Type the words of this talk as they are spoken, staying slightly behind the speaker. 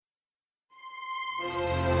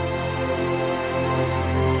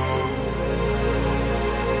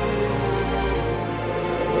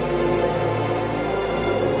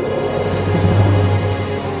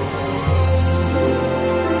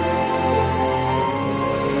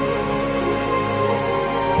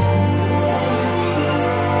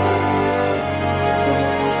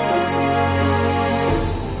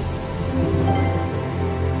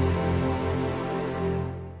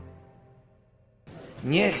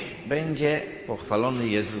będzie pochwalony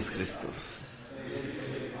Jezus Chrystus.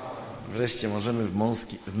 Wreszcie możemy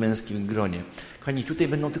w męskim gronie. Kochani, tutaj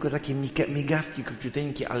będą tylko takie migawki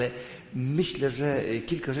króciuteńkie, ale myślę, że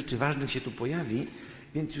kilka rzeczy ważnych się tu pojawi,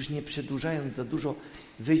 więc już nie przedłużając za dużo,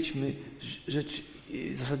 wejdźmy w rzecz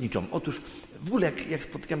zasadniczą. Otóż w ogóle jak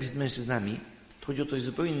spotykam się z mężczyznami, to chodzi o coś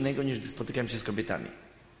zupełnie innego, niż gdy spotykam się z kobietami.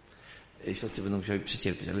 Siostry będą musiały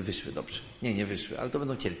przecierpieć, ale wyszły dobrze. Nie wyszły, ale to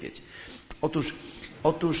będą cierpieć.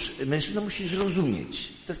 Otóż mężczyzna musi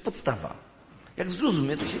zrozumieć. To jest podstawa. Jak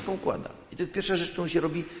zrozumie, to się poukłada. I to jest pierwsza rzecz, którą się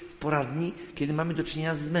robi w poradni, kiedy mamy do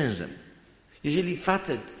czynienia z mężem. Jeżeli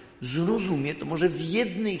facet zrozumie, to może w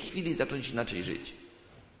jednej chwili zacząć inaczej żyć.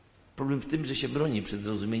 Problem w tym, że się broni przed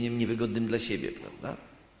zrozumieniem niewygodnym dla siebie, prawda?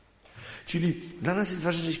 Czyli dla nas jest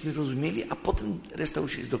ważne, żeśmy rozumieli, a potem reszta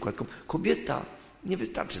już jest dokładką. Kobieta nie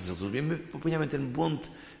wystarczy zrozumieć. My popełniamy ten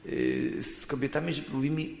błąd z kobietami, że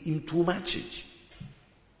próbujemy im tłumaczyć.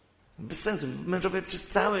 Bez sensu. Mężowie przez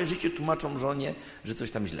całe życie tłumaczą żonie, że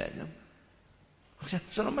coś tam źle. Nie?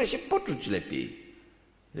 Żona ma się poczuć lepiej.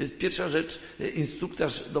 To jest pierwsza rzecz,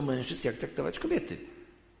 instruktaż do mężczyzn, jak traktować kobiety.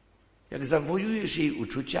 Jak zawojujesz jej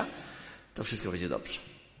uczucia, to wszystko będzie dobrze.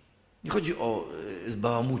 Nie chodzi o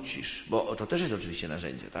zbałamucisz, bo to też jest oczywiście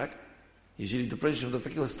narzędzie, tak? Jeżeli doprowadzisz ją do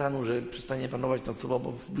takiego stanu, że przestanie panować nad sobą,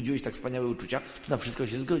 bo wzbudziłeś tak wspaniałe uczucia, to na wszystko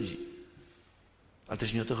się zgodzi. Ale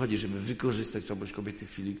też nie o to chodzi, żeby wykorzystać słabość kobiety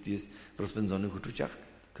w chwili, gdy jest w rozpędzonych uczuciach,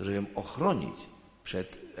 tylko żeby ją ochronić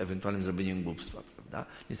przed ewentualnym zrobieniem głupstwa, prawda?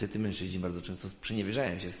 Niestety mężczyźni bardzo często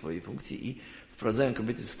sprzeniewierzają się swojej funkcji i wprowadzają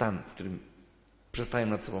kobiety w stan, w którym przestają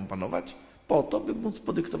nad sobą panować, po to, by móc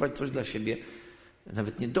podyktować coś dla siebie,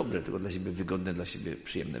 nawet nie dobre, tylko dla siebie wygodne, dla siebie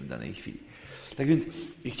przyjemne w danej chwili. Tak więc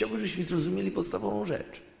chciałbym, żebyśmy zrozumieli podstawową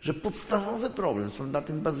rzecz, że podstawowy problem, na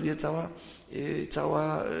tym bazuje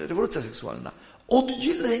cała rewolucja seksualna.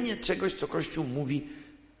 Oddzielenie czegoś, co Kościół mówi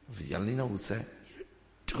w idealnej nauce,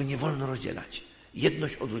 czego nie wolno rozdzielać.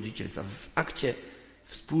 Jedność od rodzicielstwa. W akcie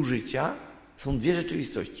współżycia są dwie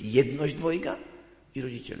rzeczywistości. Jedność dwojga i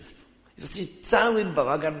rodzicielstwo. W zasadzie cały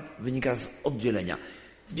bałagan wynika z oddzielenia.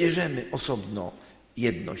 Bierzemy osobno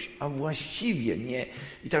jedność, a właściwie nie.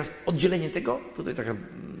 I teraz oddzielenie tego, tutaj taka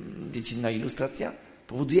dziecinna ilustracja,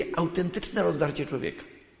 powoduje autentyczne rozdarcie człowieka.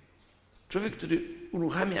 Człowiek, który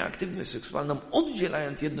uruchamia aktywność seksualną,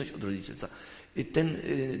 oddzielając jedność od rodzicielstwa, ten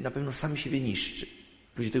na pewno sam siebie niszczy.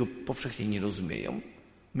 Ludzie tego powszechnie nie rozumieją,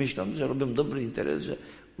 myśląc, że robią dobry interes, że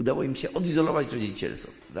udało im się odizolować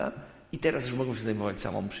rodzicielstwo. Prawda? I teraz już mogą się zajmować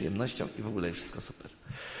samą przyjemnością i w ogóle wszystko super.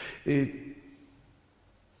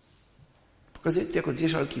 Pokazuje to jako dwie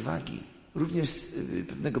szalki wagi. Również z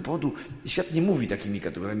pewnego powodu świat nie mówi takimi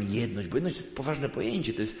kategoriami jedność, bo jedność to jest poważne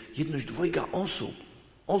pojęcie, to jest jedność dwojga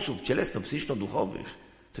osób cielesno-psychiczno-duchowych.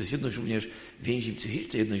 To jest jedność również więzi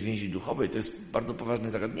psychicznej, jedność więzi duchowej. To jest bardzo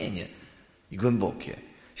poważne zagadnienie i głębokie.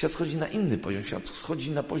 Świat schodzi na inny poziom. Świat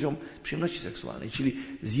schodzi na poziom przyjemności seksualnej, czyli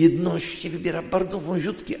z jedności wybiera bardzo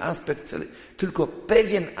wąziutki aspekt, tylko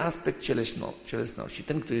pewien aspekt cielesności,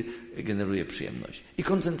 ten, który generuje przyjemność. I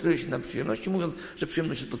koncentruje się na przyjemności, mówiąc, że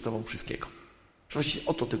przyjemność jest podstawą wszystkiego. Właściwie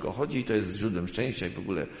o to tylko chodzi i to jest źródłem szczęścia i w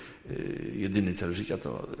ogóle jedyny cel życia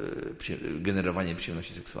to generowanie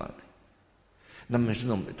przyjemności seksualnej. Nam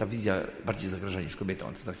mężczyznom ta wizja bardziej zagraża niż kobietom,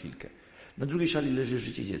 ale to za chwilkę. Na drugiej szali leży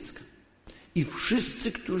życie dziecka. I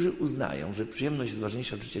wszyscy, którzy uznają, że przyjemność jest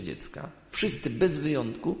ważniejsza od życia dziecka, wszyscy bez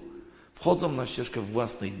wyjątku wchodzą na ścieżkę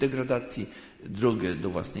własnej degradacji, drogę do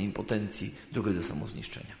własnej impotencji, drogę do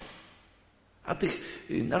samozniszczenia. A tych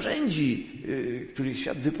narzędzi, których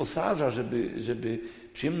świat wyposaża, żeby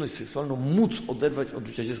przyjemność seksualną móc oderwać od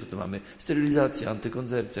życia dziecka, to mamy sterylizację,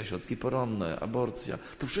 antykoncepcja, środki poronne, aborcja.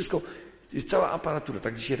 To wszystko jest cała aparatura,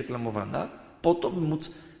 tak dzisiaj reklamowana, po to, by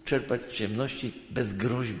móc czerpać przyjemności bez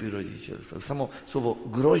groźby rodzicielstwa. Samo słowo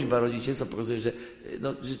groźba rodzicielstwa pokazuje, że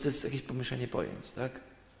to jest jakieś pomieszanie pojęć, tak?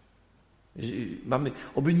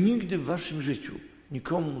 Oby nigdy w waszym życiu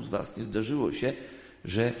nikomu z was nie zdarzyło się,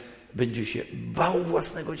 że będzie się bał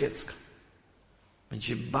własnego dziecka. Będzie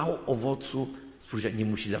się bał owocu współżycia. Nie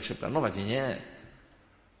musi zawsze planować. Nie.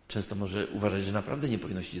 Często może uważać, że naprawdę nie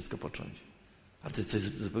powinno się dziecko począć. Ale to jest coś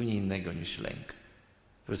zupełnie innego niż lęk.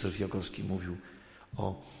 Profesor Fiałkowski mówił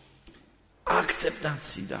o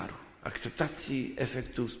akceptacji daru, akceptacji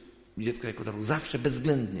efektu dziecka jako daru, zawsze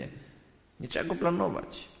bezwzględnie. Nie trzeba go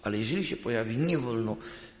planować, ale jeżeli się pojawi, nie wolno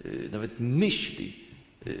nawet myśli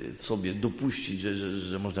w sobie dopuścić,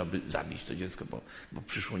 że można by zabić to dziecko, bo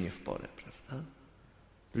przyszło nie w porę, prawda?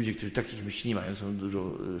 Ludzie, którzy takich myśli nie mają, są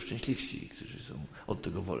dużo szczęśliwsi, którzy są od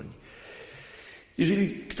tego wolni. Jeżeli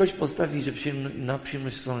ktoś postawi, że na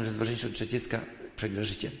przyjemność seksualną jest ważniejsza od życia dziecka, przegra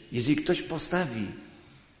życie. Jeżeli ktoś postawi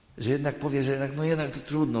że jednak powie, że jednak to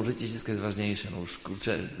trudno, życie dziecka jest ważniejsze. No już,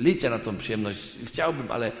 kurczę, liczę na tą przyjemność,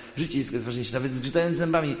 chciałbym, ale życie dziecka jest ważniejsze, nawet zgrzytając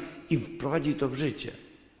zębami i wprowadzi to w życie.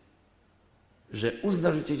 Że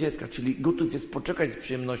uzna życie dziecka, czyli gotów jest poczekać z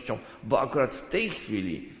przyjemnością, bo akurat w tej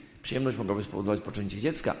chwili przyjemność mogłaby spowodować poczęcie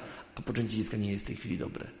dziecka, a poczęcie dziecka nie jest w tej chwili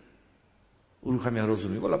dobre. Uruchamia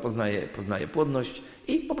rozum i wola, poznaje płodność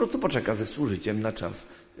i po prostu poczeka ze współżyciem na czas,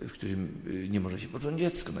 w którym nie może się począć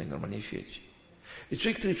dziecko najnormalniej w świecie. I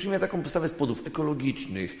człowiek, który przyjmie taką postawę z powodów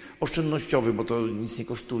ekologicznych, oszczędnościowych, bo to nic nie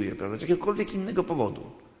kosztuje, prawda, z jakiegokolwiek innego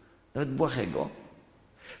powodu, nawet błahego,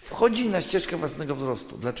 wchodzi na ścieżkę własnego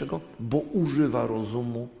wzrostu. Dlaczego? Bo używa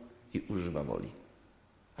rozumu i używa woli.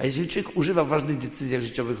 A jeżeli człowiek używa w ważnych decyzjach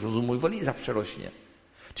życiowych rozumu i woli, zawsze rośnie.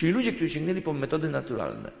 Czyli ludzie, którzy sięgnęli po metody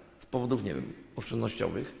naturalne, z powodów, nie wiem,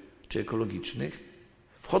 oszczędnościowych czy ekologicznych,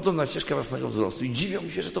 wchodzą na ścieżkę własnego wzrostu i dziwią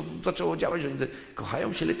się, że to zaczęło działać, że oni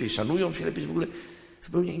kochają się lepiej, szanują się lepiej, w ogóle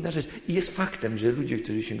zupełnie inna rzecz. I jest faktem, że ludzie,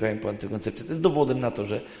 którzy sięgają po antykoncepcję, to jest dowodem na to,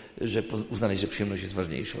 że uznali, że przyjemność jest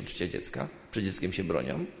ważniejsza od życia dziecka, przed dzieckiem się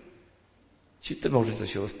bronią. Te małżeństwa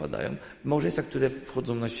się rozpadają. Małżeństwa, które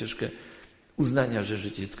wchodzą na ścieżkę uznania, że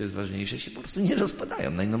życie dziecka jest ważniejsze, się po prostu nie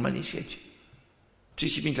rozpadają najnormalniej w świecie.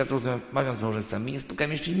 35 lat rozmawiam z małżeństwami, nie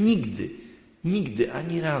spotkałem jeszcze nigdy,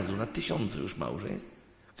 ani razu, na tysiące już małżeństw,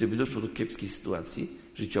 które by doszło do kiepskiej sytuacji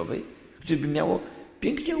życiowej, które by miało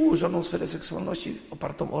pięknie ułożoną sferę seksualności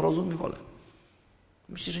opartą o rozum i wolę.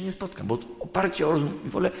 Myślę, że nie spotkam, bo oparcie o rozum i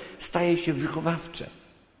wolę staje się wychowawcze.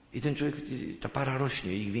 I ten człowiek, ta para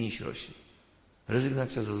rośnie, ich więź rośnie.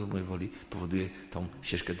 Rezygnacja z rozumu i woli powoduje tą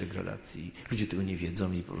ścieżkę degradacji. Ludzie tego nie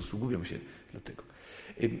wiedzą i po prostu gubią się dlatego.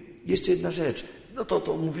 Jeszcze jedna rzecz. No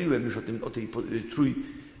to mówiłem już o tej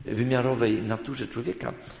trójwymiarowej naturze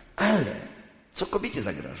człowieka, ale co kobiecie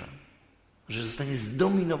zagraża? Że zostanie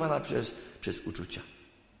zdominowana przez uczucia.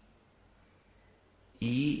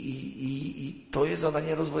 I to jest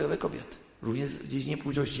zadanie rozwojowe kobiet. Również w dziedzinie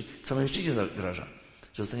płciowości. Co mężczyźnie zagraża?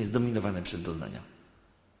 Że zostanie zdominowane przez doznania.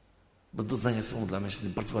 Bo doznania są dla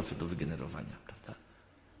mężczyzn bardzo łatwe do wygenerowania, prawda?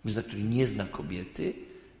 Mężczyzna, który nie zna kobiety,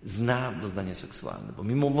 zna doznania seksualne, bo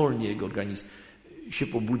mimowolnie jego organizm się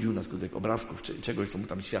pobudził na skutek obrazków czy czegoś, co mu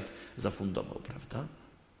tam świat zafundował, prawda?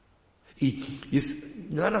 I jest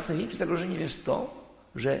dla nas największym zagrożeniem jest to,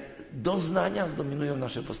 że doznania zdominują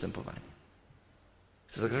nasze postępowanie.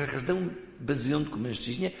 To zagraża każdemu bez wyjątku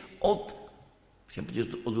mężczyźnie chciałem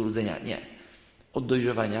powiedzieć od urodzenia, nie, od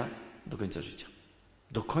dojrzewania do końca życia.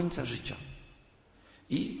 Do końca życia.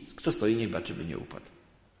 I kto stoi, niech baczy, by nie upadł.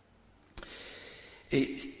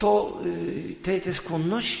 Te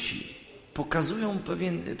skłonności pokazują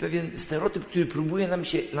pewien stereotyp, który próbuje nam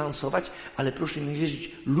się lansować, ale proszę mi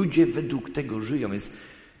wierzyć, ludzie według tego żyją. Jest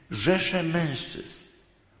rzesze mężczyzn,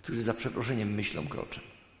 którzy za przeproszeniem myślą kroczem.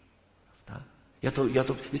 Prawda?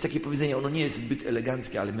 Jest takie powiedzenie, ono nie jest zbyt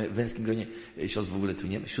eleganckie, ale w męskim gronie sióstr w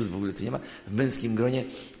ogóle tu nie ma. W męskim gronie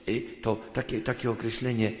to takie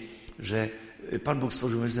określenie, że Pan Bóg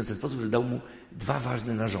stworzył mężczyznę w ten sposób, że dał mu dwa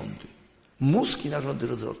ważne narządy. Mózg i narządy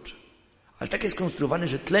rozrodcze. Ale tak jest skonstruowany,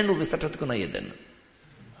 że tlenu wystarcza tylko na jeden.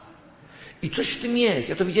 I coś w tym jest.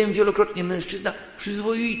 Ja to widziałem wielokrotnie. Mężczyzna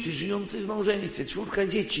przyzwoity, żyjący w małżeństwie, 4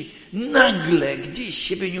 dzieci, nagle gdzieś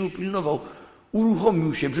siebie nie upilnował,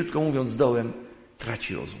 uruchomił się, brzydko mówiąc, dołem,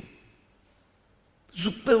 traci rozum.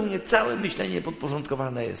 Zupełnie całe myślenie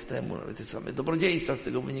podporządkowane jest temu, nawet te same dobrodziejstwa z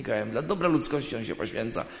tego wynikają. Dla dobra ludzkości on się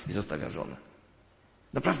poświęca i zostawia żonę.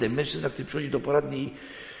 Naprawdę, mężczyzna, który przychodzi do poradni,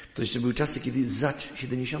 to jeszcze były czasy, kiedy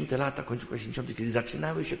 70 lata, końcówka 70, kiedy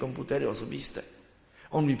zaczynały się komputery osobiste.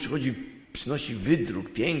 On mi przynosi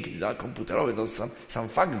wydruk piękny, tak, komputerowy, to sam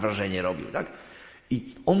fakt wrażenie robił, tak?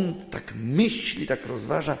 I on tak myśli, tak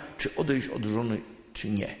rozważa, czy odejść od żony, czy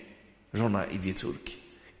nie. Żona i 2 córki.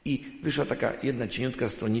 I wyszła taka jedna cieniutka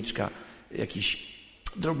stroniczka jakichś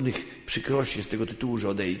drobnych przykrości z tego tytułu, że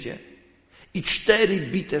odejdzie. I 4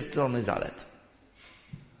 bite strony zalet.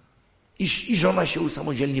 I żona się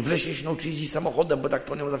usamodzielni, wreszcie się nauczy jeździć samochodem, bo tak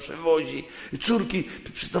to nią zawsze wozi. Córki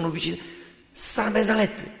przystanowicie same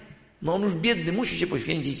zalety. No on już biedny, musi się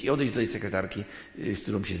poświęcić i odejść do tej sekretarki, z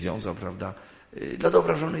którą się związał, prawda? Dla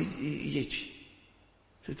dobra żony i dzieci.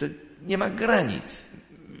 To nie ma granic.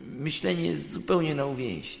 Myślenie jest zupełnie na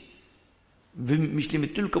uwięzi. Myślimy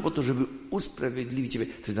tylko po to, żeby usprawiedliwić siebie.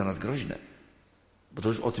 To jest dla nas groźne. Bo to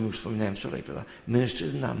już o tym już wspominałem wczoraj, prawda?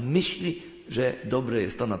 Mężczyzna myśli, że dobre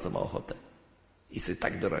jest to, na co ma ochotę. I sobie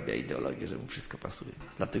tak dorabia ideologię, że mu wszystko pasuje.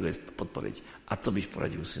 Dlatego jest podpowiedź. A co byś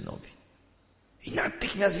poradził synowi? I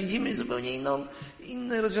natychmiast widzimy zupełnie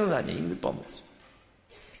inne rozwiązanie, inny pomysł.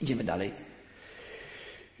 Idziemy dalej.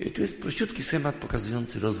 Tu jest prościutki schemat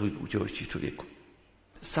pokazujący rozwój płciowości w człowieku.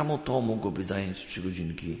 samo to mogłoby zająć 3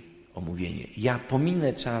 godzinki omówienie. Ja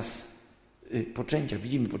pominę czas poczęcia.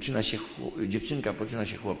 Widzimy, dziewczynka, poczyna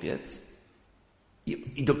się chłopiec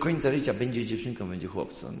i do końca życia będzie dziewczynką, będzie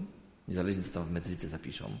chłopcem. Niezależnie co tam w metryce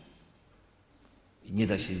zapiszą. I nie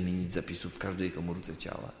da się zmienić zapisów w każdej komórce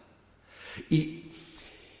ciała. I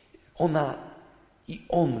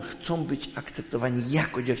on chcą być akceptowani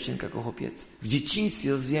jako dziewczynka, jako chłopiec. W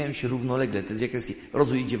dzieciństwie rozwijają się równolegle. Te dwie kreski,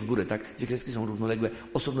 rozwój idzie w górę, tak? Dwie kreski są równoległe.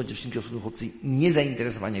 Osobno dziewczynki, osobno chłopcy.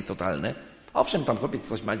 Niezainteresowanie totalne. Owszem, tam chłopiec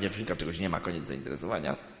coś ma, dziewczynka czegoś nie ma, koniec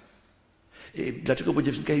zainteresowania. Dlaczego? Bo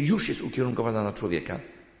dziewczynka już jest ukierunkowana na człowieka.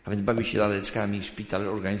 A więc bawi się laleczkami, szpital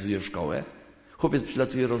organizuje szkołę. Chłopiec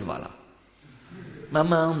przylatuje, rozwala.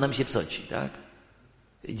 Mama, nam się psoci, tak?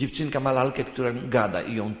 Dziewczynka ma lalkę, która gada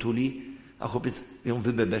i ją tuli, a chłopiec ją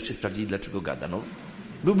wybebeszy, sprawdzi, dlaczego gada. No,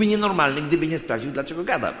 byłby nienormalny, gdyby nie sprawdził, dlaczego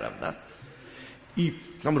gada, prawda? I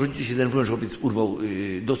tam rodzice się denerwują, że chłopiec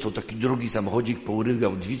dostał taki drogi samochodzik,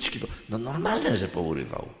 pourywał drzwiczki. No normalne, że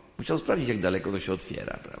pourywał. Musiał sprawdzić, jak daleko to się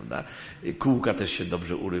otwiera, prawda? Kółka też się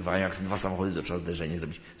dobrze urywają. Jak są 2 samochody, to trzeba zderzenie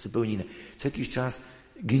zrobić. Zupełnie inne. Co jakiś czas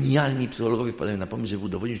genialni psychologowie wpadają na pomysł, żeby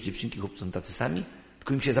udowodnić, że dziewczynki chłopcy są tacy sami,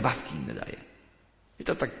 tylko im się zabawki inne daje. I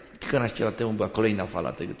to tak kilkanaście lat temu była kolejna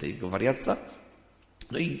fala tego wariactwa.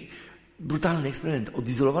 No i brutalny eksperyment.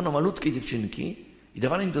 Odizolowano malutkie dziewczynki i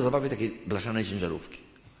dawano im do zabawy takie blaszane ciężarówki.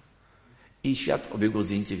 I świat obiegło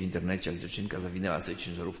zdjęcie w internecie, jak dziewczynka zawinęła sobie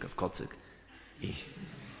ciężarówkę w kocyk i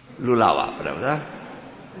lulała, prawda?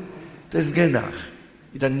 To jest w genach.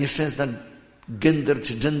 I ta nieszczęsna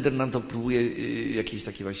gender nam to próbuje jakieś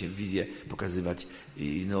takie właśnie wizje pokazywać.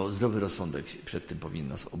 I zdrowy rozsądek przed tym powinien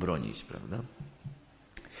nas obronić, prawda?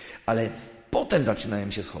 Ale potem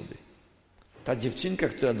zaczynają się schody. Ta dziewczynka,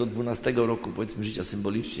 która do 12 roku, powiedzmy, życia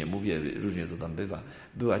symbolicznie, mówię, różnie to tam bywa,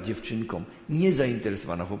 była dziewczynką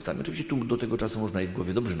niezainteresowana chłopcami. Oczywiście tu do tego czasu można jej w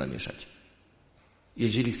głowie dobrze namieszać.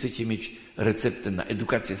 Jeżeli chcecie mieć receptę na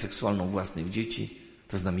edukację seksualną własnych dzieci,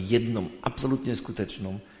 to znam jedną, absolutnie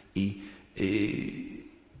skuteczną i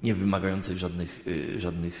nie wymagającej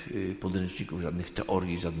żadnych podręczników, żadnych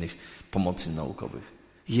teorii, żadnych pomocy naukowych.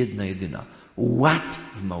 Jedna, jedyna. Ład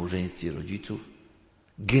w małżeństwie rodziców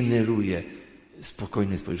generuje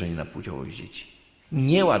spokojne spojrzenie na płciowość dzieci.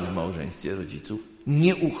 Nieład w małżeństwie rodziców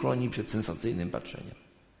nie uchroni przed sensacyjnym patrzeniem.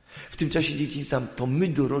 W tym czasie dzieciństwa to my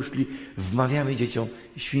dorośli wmawiamy dzieciom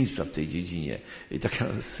świństwa w tej dziedzinie. I taka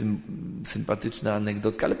sympatyczna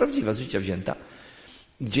anegdotka, ale prawdziwa, z życia wzięta,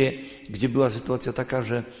 gdzie była sytuacja taka,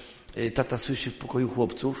 że tata słyszy w pokoju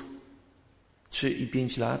chłopców 3 i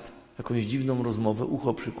 5 lat jakąś dziwną rozmowę,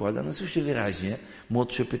 ucho przykłada, no słyszy wyraźnie,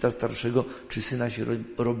 młodszy pyta starszego, czy syna się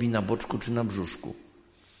robi na boczku, czy na brzuszku.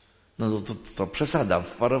 No to przesada,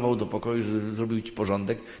 wparował do pokoju, żeby zrobił ci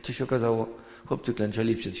porządek, co się okazało, chłopcy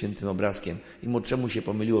klęczeli przed świętym obrazkiem i młodszemu się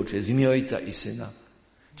pomyliło, czy jest w imię ojca i syna,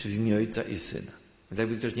 czy w imię ojca i syna. Więc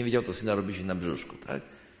jakby ktoś nie wiedział, to syna robi się na brzuszku, tak?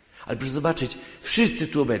 Ale proszę zobaczyć, wszyscy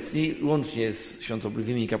tu obecni, łącznie z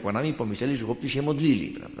świątobliwymi kapłanami, pomyśleli, że chłopcy się modlili,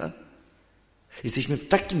 prawda? Jesteśmy w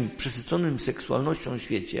takim przesyconym seksualnością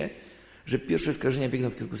świecie, że pierwsze skojarzenia biegną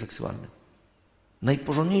w kierunku seksualnym.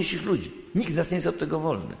 Najporządniejszych ludzi. Nikt z nas nie jest od tego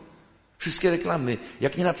wolny. Wszystkie reklamy,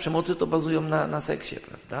 jak nie na przemocy, to bazują na seksie,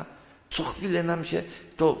 prawda? Co chwilę nam się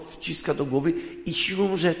to wciska do głowy i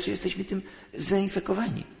siłą rzeczy jesteśmy tym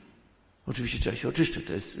zainfekowani. Oczywiście trzeba się oczyszczyć,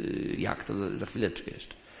 to jest jak, to za chwileczkę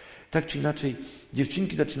jeszcze. Tak czy inaczej,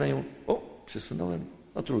 dziewczynki zaczynają, przesunąłem,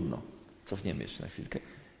 no trudno, cofniemy jeszcze na chwilkę.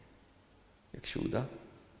 Jak się uda?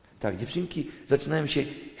 Tak, dziewczynki zaczynają się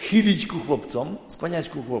chylić ku chłopcom, skłaniać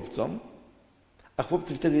ku chłopcom, a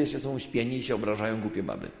chłopcy wtedy jeszcze są uśpieni i się obrażają głupie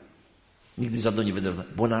baby. Nigdy żadną nie będę,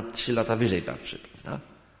 bo na 3 lata wyżej patrzy, prawda?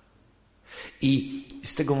 I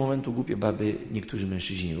z tego momentu głupie baby niektórzy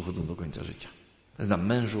mężczyźni nie wychodzą do końca życia. Znam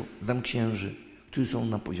mężów, znam księży, którzy są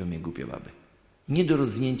na poziomie głupie baby.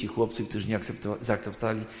 Niedorozwinięci chłopcy, którzy nie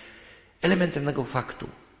zaakceptowali elementarnego faktu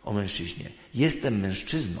o mężczyźnie. Jestem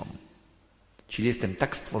mężczyzną, czyli jestem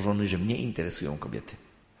tak stworzony, że mnie interesują kobiety.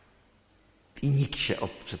 I nikt się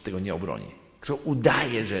przed tego nie obroni. Kto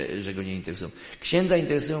udaje, że go nie interesują. Księdza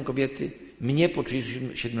interesują kobiety, mnie po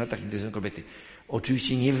 37 latach interesują kobiety.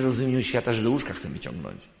 Oczywiście nie w rozumieniu świata, że do łóżka chcemy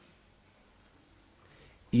ciągnąć.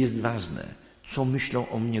 I jest ważne, co myślą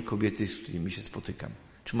o mnie kobiety, z którymi się spotykam.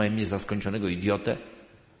 Czy mają mnie za skończonego idiotę,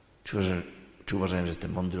 czy uważają, że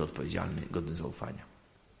jestem mądry, odpowiedzialny, godny zaufania.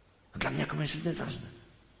 Dla mnie jako mężczyzny jest ważne.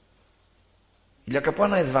 I dla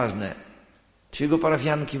kapłana jest ważne, czy jego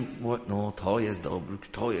parafianki mówią, no to jest dobry,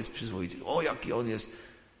 to jest przyzwoity, o jaki on jest.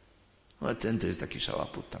 No ten to jest taki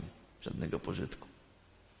szałaput tam, żadnego pożytku.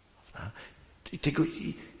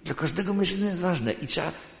 I dla każdego mężczyzny jest ważne i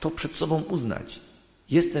trzeba to przed sobą uznać.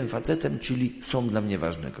 Jestem facetem, czyli są dla mnie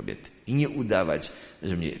ważne kobiety. I nie udawać,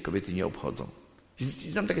 że mnie kobiety nie obchodzą.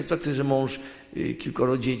 Znam takie sytuacje, że mąż,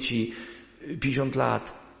 kilkoro dzieci, 50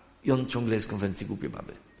 lat i on ciągle jest w konwencji głupie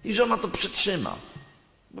baby. I żona to przetrzyma.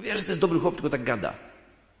 Bo wie, że to jest dobry chłop, tylko tak gada.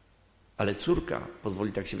 Ale córka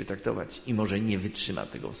pozwoli tak siebie traktować i może nie wytrzyma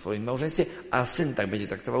tego w swoim małżeństwie, a syn tak będzie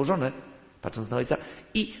traktował żonę, patrząc na ojca,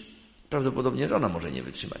 i prawdopodobnie żona może nie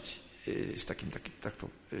wytrzymać w takim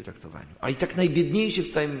traktowaniu. A i tak najbiedniejszy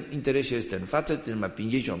w całym interesie jest ten facet, który ma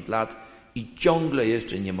 50 lat i ciągle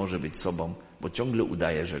jeszcze nie może być sobą, bo ciągle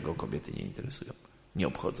udaje, że go kobiety nie interesują, nie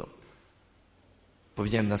obchodzą.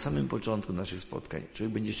 Powiedziałem na samym początku naszych spotkań,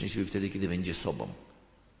 człowiek będzie szczęśliwy wtedy, kiedy będzie sobą.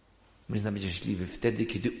 Mężczyzna będzie szczęśliwy wtedy,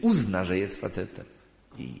 kiedy uzna, że jest facetem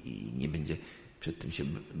i nie będzie przed tym się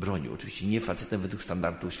bronił. Oczywiście nie facetem według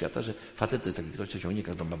standardów świata, że facet to jest taki ktoś, kto ciągnie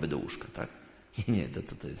każdą babę do łóżka, tak? Nie,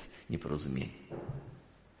 to jest nieporozumienie.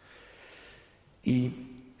 I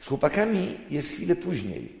z chłopakami jest chwilę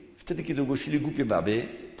później. Wtedy, kiedy ogłosili głupie baby,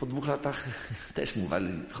 po 2 latach też mu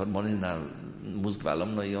hormony na mózg walą,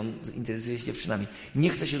 no i on interesuje się dziewczynami. Nie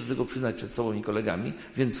chce się do tego przyznać przed sobą i kolegami,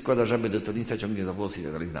 więc wkłada żabę do tornictwa, ciągnie za włosy i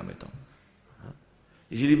tak dalej, znamy to.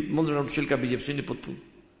 Jeżeli mądra nauczycielka by dziewczyny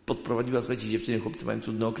podprowadziła, słuchajcie, dziewczyny, chłopcy mają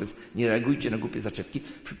trudny okres, nie reagujcie na głupie zaczepki,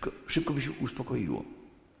 szybko by się uspokoiło.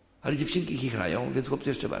 Ale dziewczynki chichrają, więc chłopcy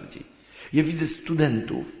jeszcze bardziej. Ja widzę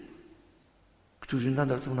studentów, którzy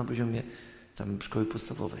nadal są na poziomie tam szkoły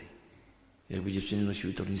podstawowej. Jakby dziewczyny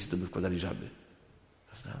nosiły tornisy, to by wkładali żaby.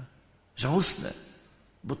 Prawda? Żałosne,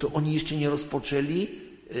 bo to oni jeszcze nie rozpoczęli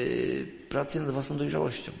pracy nad własną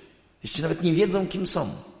dojrzałością. Jeszcze nawet nie wiedzą, kim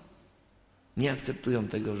są. Nie akceptują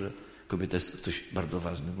tego, że kobieta jest ktoś bardzo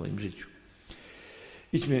ważny w moim życiu.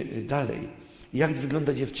 Idźmy dalej. Jak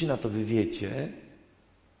wygląda dziewczyna, to wy wiecie.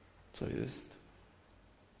 Co jest?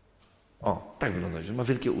 O, tak wygląda, że ma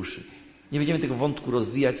wielkie uszy. Nie będziemy tego wątku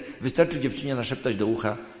rozwijać. Wystarczy dziewczynie naszeptać do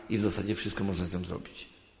ucha i w zasadzie wszystko można z nią zrobić.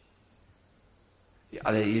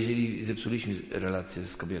 Ale jeżeli zepsuliśmy relację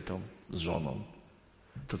z kobietą, z żoną,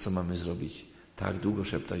 to co mamy zrobić? Tak długo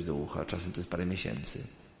szeptać do ucha, czasem to jest parę miesięcy,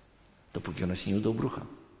 dopóki ona się nie uda obrucha.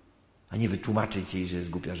 A nie wytłumaczyć jej, że jest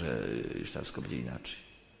głupia, że już teraz będzie inaczej.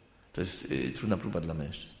 To jest trudna próba dla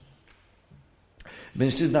mężczyzn.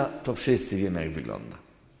 Mężczyzna to wszyscy wiemy, jak wygląda.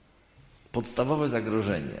 Podstawowe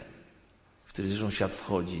zagrożenie, w które zresztą świat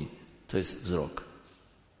wchodzi, to jest wzrok.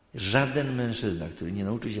 Żaden mężczyzna, który nie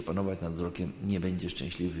nauczy się panować nad wzrokiem, nie będzie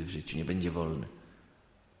szczęśliwy w życiu, nie będzie wolny.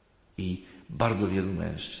 I bardzo wielu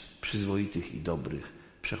mężczyzn, przyzwoitych i dobrych,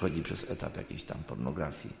 przechodzi przez etap jakiejś tam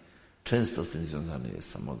pornografii. Często z tym związany jest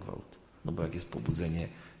samogwałt. No bo jak jest pobudzenie,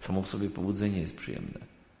 samo w sobie pobudzenie jest przyjemne,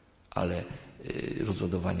 ale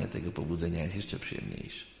rozładowanie tego pobudzenia jest jeszcze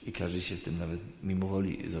przyjemniejsze. I każdy się z tym nawet mimo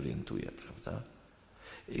woli zorientuje, prawda?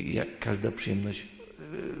 Jak każda przyjemność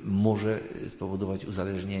może spowodować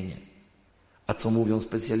uzależnienie. A co mówią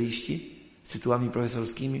specjaliści z tytułami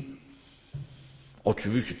profesorskimi?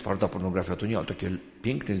 Oczywiście twarda pornografia to nie, ale takie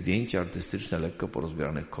piękne zdjęcia artystyczne, lekko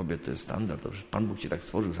porozbieranych kobiet to jest standard. To Pan Bóg cię tak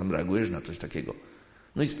stworzył, sam reagujesz na coś takiego.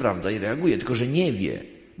 No i sprawdza i reaguje, tylko że nie wie,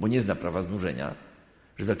 bo nie zna prawa znużenia,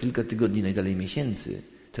 że za kilka tygodni, najdalej miesięcy,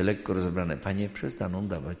 te lekko rozebrane panie przestaną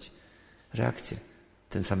dawać reakcję.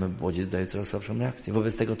 Ten sam bodziec daje coraz słabszą reakcję.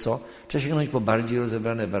 Wobec tego co? Trzeba sięgnąć po bardziej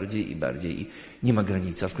rozebrane, bardziej i nie ma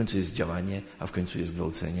granicy, a w końcu jest działanie, a w końcu jest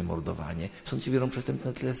gwałcenie, mordowanie. Sąd się biorą przestępstw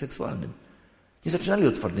na tle seksualnym. Nie zaczynali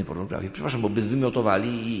od twardej pornografii, przepraszam, bo by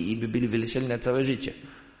zwymiotowali i by byli wylecieli na całe życie.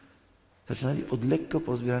 Zaczynali od lekko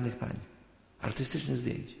porozbieranych pań, artystycznych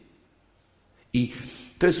zdjęć. I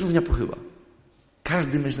to jest równia pochyła.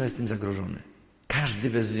 Każdy mężczyzna jest tym zagrożony. Każdy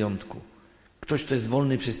bez wyjątku. Ktoś, kto jest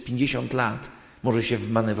wolny przez 50 lat, może się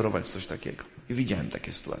wmanewrować w coś takiego. I widziałem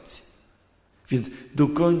takie sytuacje. Więc do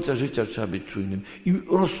końca życia trzeba być czujnym. I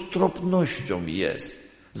roztropnością jest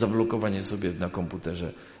zablokowanie sobie na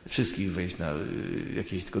komputerze wszystkich wejść na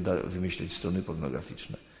jakieś tylko wymyśleć strony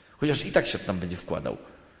pornograficzne. Chociaż i tak się tam będzie wkładał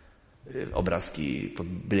obrazki pod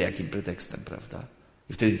byle jakim pretekstem, prawda?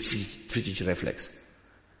 I wtedy ćwiczyć refleks.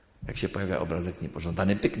 Jak się pojawia obrazek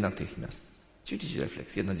niepożądany, pyk natychmiast. Ćwiczyć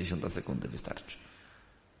refleks, 1/10 sekundy wystarczy.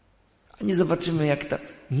 A nie zobaczymy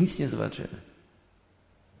nic nie zobaczymy.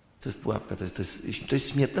 To jest pułapka, to jest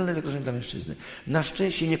śmiertelne zagrożenie dla mężczyzny. Na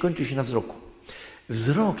szczęście nie kończy się na wzroku.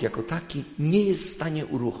 Wzrok jako taki nie jest w stanie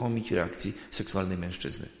uruchomić reakcji seksualnej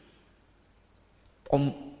mężczyzny.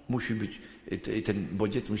 On musi być, ten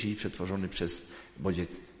bodziec musi być przetworzony przez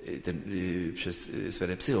przez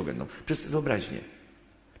sferę psychogenną, przez wyobraźnię.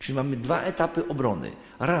 Czyli mamy 2 etapy obrony.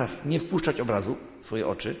 Raz, nie wpuszczać obrazu w swoje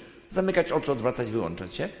oczy, zamykać oczy, odwracać,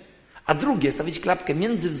 wyłączać się. A drugie, stawić klapkę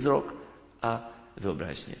między wzrok a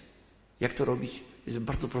wyobraźnię. Jak to robić? jest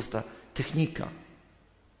bardzo prosta technika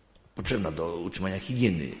potrzebna do utrzymania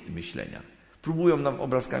higieny myślenia. Próbują nam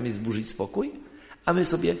obrazkami zburzyć spokój, a my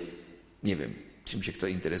sobie, nie wiem, czym się kto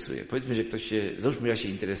interesuje. Powiedzmy, że ktoś się, załóżmy, ja się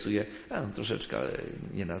interesuję, troszeczkę, ale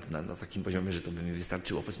nie na takim poziomie, że to by mi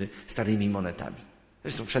wystarczyło, powiedzmy, starymi monetami.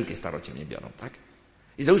 Zresztą wszelkie starocie mnie biorą, tak?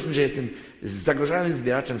 I załóżmy, że jestem zagorzałym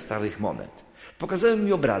zbieraczem starych monet. Pokazałem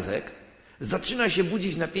mi obrazek, zaczyna się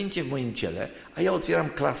budzić napięcie w moim ciele, a ja otwieram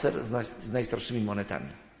klaser z najstarszymi monetami.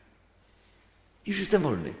 I już jestem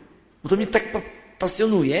wolny. Bo to mnie tak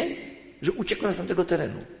pasjonuje, że uciekłem z tamtego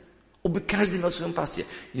terenu. Oby każdy miał swoją pasję.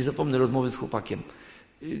 Nie zapomnę rozmowy z chłopakiem.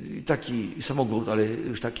 Taki samogwałt, ale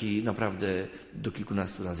już taki naprawdę do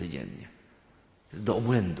kilkunastu razy dziennie. Do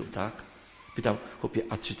obłędu, tak? Pytał, chłopie,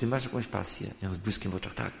 a czy ty masz jakąś pasję? Miał z błyskiem w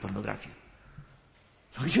oczach, tak, pornografię.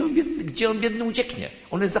 No gdzie on biedny ucieknie?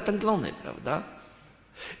 On jest zapętlony, prawda?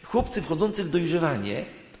 Chłopcy wchodzący w dojrzewanie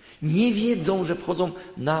nie wiedzą, że wchodzą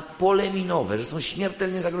na pole minowe, że są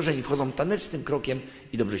śmiertelnie zagrożeni. Wchodzą tanecznym krokiem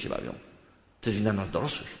i dobrze się bawią. To jest wina nas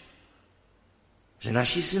dorosłych. Że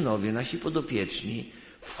nasi synowie, nasi podopieczni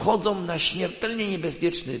wchodzą na śmiertelnie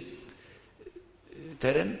niebezpieczny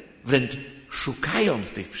teren, wręcz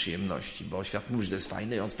szukając tych przyjemności, bo świat mówi, że to jest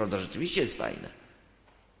fajne i on sprawdza, że rzeczywiście jest fajne.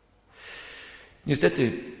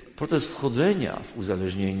 Niestety proces wchodzenia w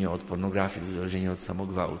uzależnienie od pornografii, w uzależnienie od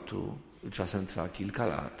samogwałtu czasem trwa kilka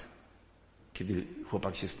lat, kiedy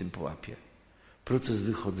chłopak się z tym połapie. Proces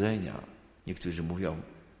wychodzenia, niektórzy mówią,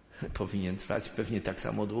 powinien trwać pewnie tak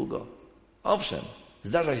samo długo. Owszem,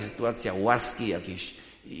 zdarza się sytuacja łaski jakiejś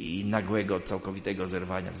i nagłego, całkowitego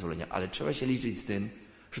zerwania, wyzwolenia, ale trzeba się liczyć z tym,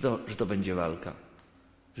 że to będzie walka.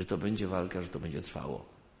 Że to będzie walka, że to będzie trwało.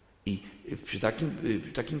 I przy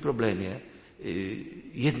takim problemie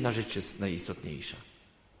jedna rzecz jest najistotniejsza.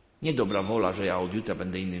 Nie dobra wola, że ja od jutra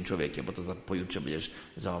będę innym człowiekiem, bo to pojutrze będziesz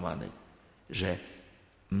załamany. Że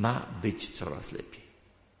ma być coraz lepiej.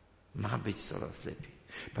 Ma być coraz lepiej.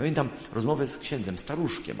 Pamiętam rozmowę z księdzem,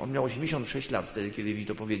 staruszkiem. On miał 86 lat wtedy, kiedy mi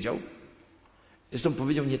to powiedział. Zresztą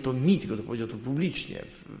powiedział nie to mi, tylko to powiedział to publicznie.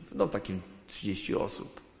 Takim 30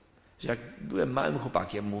 osób. Że jak byłem małym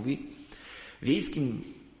chłopakiem, mówi, wiejskim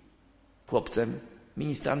chłopcem,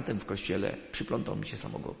 ministrantem w kościele, przyplątał mi się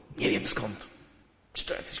samogwałt. Nie wiem skąd. Czy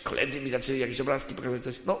to jacyś koledzy mi zaczęli jakieś obrazki pokazać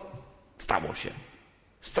coś? Stało się.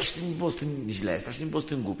 Strasznie mi było z tym źle, strasznie mi było z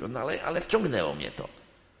tym głupio, ale wciągnęło mnie to.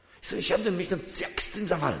 I sobie siadłem myśląc, jak z tym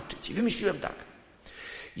zawalczyć. I wymyśliłem tak.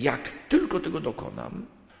 Jak tylko tego dokonam,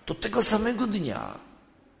 to tego samego dnia,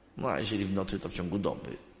 a jeżeli w nocy, to w ciągu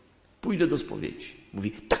doby, pójdę do spowiedzi.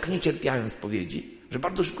 Mówi, tak nie cierpiałem spowiedzi, że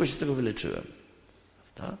bardzo szybko się z tego wyleczyłem.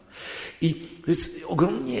 Tak? I to jest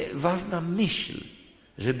ogromnie ważna myśl,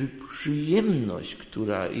 żeby przyjemność,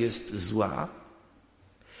 która jest zła,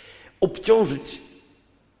 obciążyć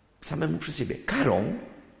samemu przez siebie karą,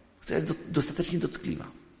 która jest dostatecznie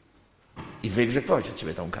dotkliwa. I wyegzekwować od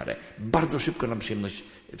siebie tą karę. Bardzo szybko nam przyjemność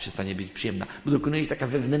przestanie być przyjemna, bo dokonuje się taka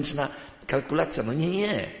wewnętrzna kalkulacja.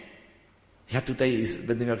 Nie. Ja tutaj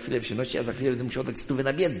będę miał chwilę przyjemności, a za chwilę będę musiał dać 100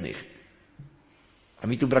 na biednych. A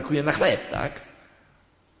mi tu brakuje na chleb, tak?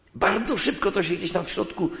 Bardzo szybko to się gdzieś tam w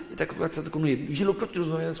środku ta kalkulacja dokonuje. Wielokrotnie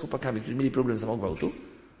rozmawiałem z chłopakami, którzy mieli problem z samogwałtu,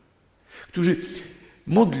 którzy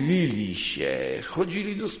modlili się,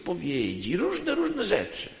 chodzili do spowiedzi, różne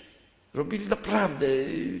rzeczy. Robili naprawdę...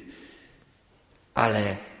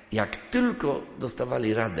 Ale jak tylko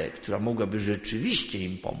dostawali radę, która mogłaby rzeczywiście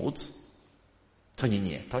im pomóc, to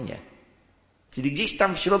nie. Czyli gdzieś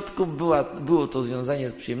tam w środku było to związanie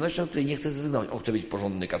z przyjemnością, której nie chce zrezygnować. On chce być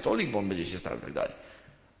porządny katolik, bo on będzie się starał i tak dalej.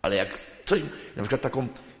 Ale jak coś, na przykład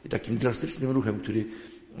takim drastycznym ruchem, który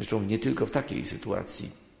zresztą nie tylko w takiej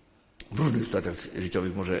sytuacji, w różnych sytuacjach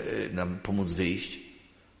życiowych może nam pomóc wyjść,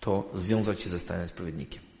 to związać się ze stałym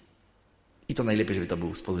spowiednikiem. I to najlepiej, żeby to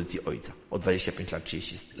był z pozycji ojca. O 25 lat,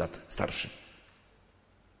 30 lat starszy.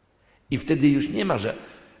 I wtedy już nie ma, że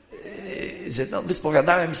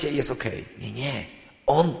wyspowiadałem się i jest okej. Nie.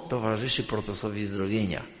 On towarzyszy procesowi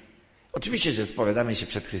zdrowienia. Oczywiście, że spowiadamy się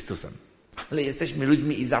przed Chrystusem. Ale jesteśmy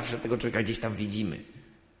ludźmi i zawsze tego człowieka gdzieś tam widzimy.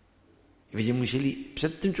 I będziemy musieli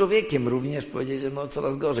przed tym człowiekiem również powiedzieć, że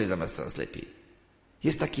coraz gorzej zamiast coraz lepiej.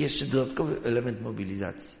 Jest taki jeszcze dodatkowy element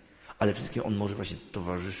mobilizacji. Ale przede wszystkim on może właśnie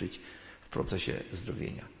towarzyszyć w procesie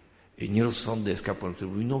zdrowienia. Nierozsądny jest kapłan,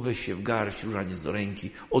 który mówi, weź się w garść, różaniec do ręki,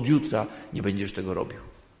 od jutra nie będziesz tego robił.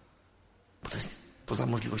 Bo to jest poza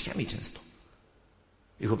możliwościami często.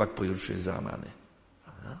 I chłopak pojutrze jest załamany.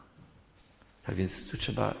 Prawda? Tak więc tu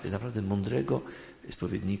trzeba naprawdę mądrego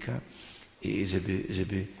spowiednika i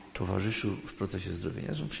żeby towarzyszył w procesie zdrowienia,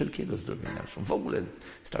 zresztą wszelkiego zdrowienia. Zresztą w ogóle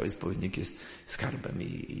stały spowiednik jest skarbem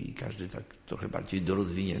i każdy tak trochę bardziej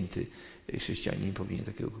dorozwinięty chrześcijanin powinien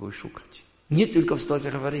takiego kogoś szukać. Nie tylko w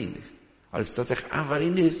sytuacjach awaryjnych, ale w sytuacjach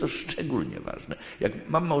awaryjnych jest to szczególnie ważne. Jak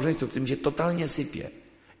mam małżeństwo, którym się totalnie sypie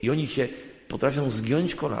i oni się potrafią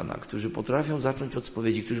zgiąć kolana, którzy potrafią zacząć od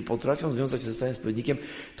spowiedzi, którzy potrafią związać się ze stałym spowiednikiem,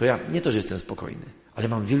 to ja nie to, że jestem spokojny, ale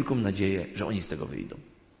mam wielką nadzieję, że oni z tego wyjdą.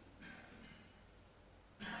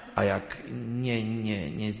 A jak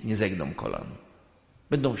nie zegną kolan,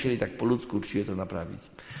 będą chcieli tak po ludzku uczciwie to naprawić,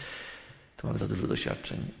 to mam za dużo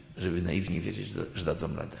doświadczeń, żeby naiwnie wierzyć, że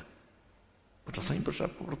dadzą radę. Bo czasami potrzeba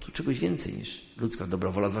po prostu czegoś więcej niż ludzka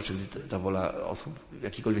dobra wola, zwłaszcza gdy ta wola osób w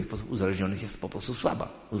jakikolwiek sposób uzależnionych jest po prostu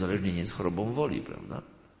słaba. Uzależnienie jest chorobą woli, prawda?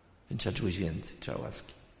 Więc trzeba czegoś więcej, trzeba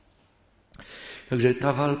łaski. Także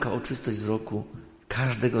ta walka o czystość wzroku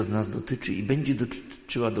każdego z nas dotyczy i będzie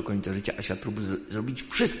dotyczyła do końca życia, a świat próbuje zrobić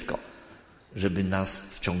wszystko, żeby nas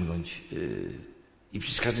wciągnąć. I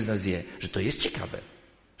przecież każdy z nas wie, że to jest ciekawe,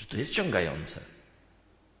 że to jest ciągające.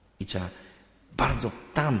 I trzeba bardzo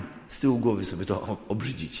tam z tyłu głowy sobie to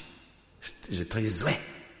obrzydzić, że to jest złe,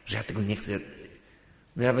 że ja tego nie chcę.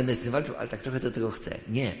 No ja będę z tym walczył, ale tak trochę do tego chcę.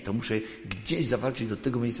 Nie, to muszę gdzieś zawalczyć do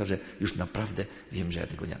tego miejsca, że już naprawdę wiem, że ja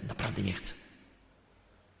tego naprawdę nie chcę.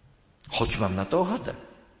 Choć mam na to ochotę,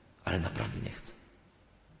 ale naprawdę nie chcę.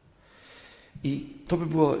 I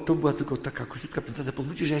to była tylko taka króciutka prezentacja.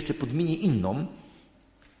 Pozwólcie, że ja jeszcze podmienię inną.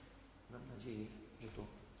 Mam nadzieję, że to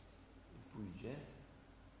pójdzie.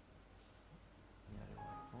 W miarę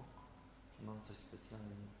łatwo. Mam coś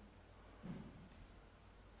specjalnie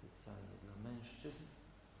dla mężczyzn.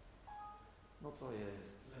 No to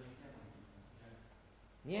jest.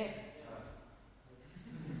 Nie.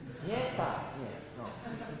 Nie tak, nie.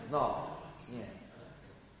 No, nie.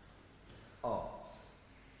 O.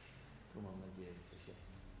 Tu mam nadzieję, że to się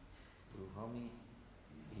uruchomi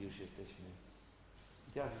i już jesteśmy.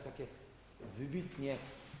 I teraz już takie wybitnie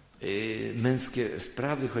męskie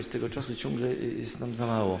sprawy, choć tego czasu ciągle jest nam za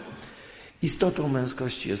mało. Istotą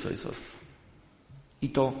męskości jest ojcostwo. I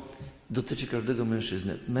to dotyczy każdego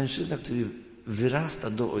mężczyzny. Mężczyzna, który wyrasta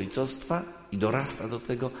do ojcostwa i dorasta do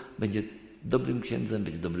tego, będzie dobrym księdzem,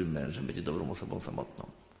 będzie dobrym mężem, będzie dobrą osobą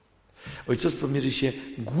samotną. Ojcostwo mierzy się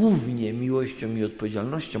głównie miłością i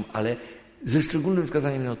odpowiedzialnością, ale ze szczególnym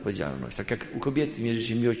wskazaniem na odpowiedzialność. Tak jak u kobiety mierzy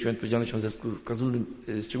się miłością i odpowiedzialnością ze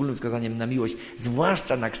szczególnym wskazaniem na miłość,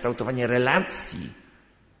 zwłaszcza na kształtowanie relacji.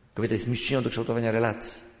 Kobieta jest mistrzynią do kształtowania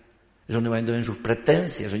relacji. Żony mają do mężów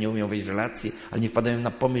pretensje, że nie umieją wejść w relacje, ale nie wpadają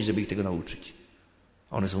na pomysł, żeby ich tego nauczyć.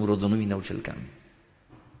 One są urodzonymi nauczycielkami.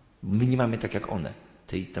 My nie mamy tak jak one.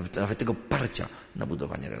 Nawet tego parcia na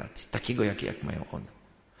budowanie relacji. Takiego, jak mają one.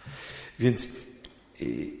 Więc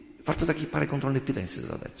warto takich parę kontrolnych pytań sobie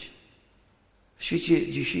zadać. W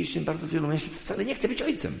świecie dzisiejszym bardzo wielu mężczyzn wcale nie chce być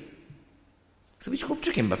ojcem. Chce być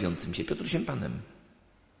chłopczykiem bawiącym się, Piotrusiem Panem.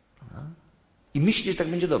 Prawda? I myśli, że tak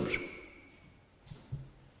będzie dobrze.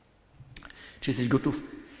 Czy jesteś gotów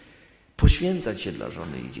poświęcać się dla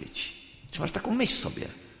żony i dzieci? Czy masz taką myśl w sobie?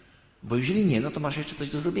 Bo jeżeli nie, no to masz jeszcze coś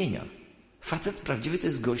do zrobienia. Facet prawdziwy to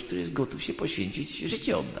jest gość, który jest gotów się poświęcić,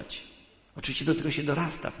 życie oddać. Oczywiście do tego się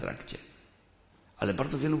dorasta w trakcie. Ale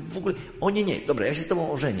bardzo wielu w ogóle, nie, dobra, ja się z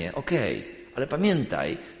tobą ożenię, okej, ale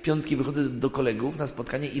pamiętaj, piątki wychodzę do kolegów na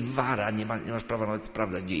spotkanie i wara, nie masz prawa nawet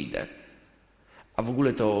sprawdzać, gdzie idę. A w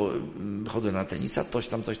ogóle to chodzę na tenisa, coś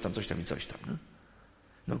tam i coś tam. No?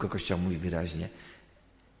 Nauka Kościoła mówi wyraźnie,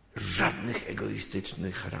 żadnych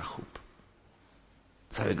egoistycznych rachub.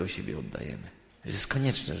 Całego siebie oddajemy. To jest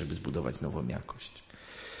konieczne, żeby zbudować nową jakość.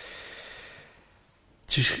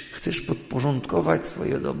 Czy chcesz podporządkować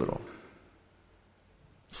swoje dobro,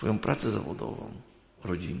 swoją pracę zawodową,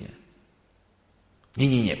 rodzinie?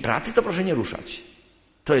 Nie. Pracy to proszę nie ruszać.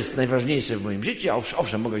 To jest najważniejsze w moim życiu.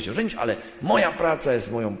 Owszem, mogę się ożenić, ale moja praca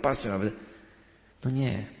jest moją pasją. No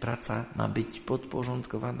nie, praca ma być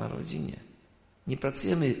podporządkowana rodzinie.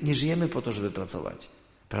 Nie żyjemy po to, żeby pracować.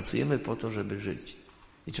 Pracujemy po to, żeby żyć.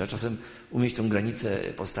 I trzeba czasem umieć tą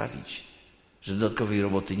granicę postawić, że dodatkowej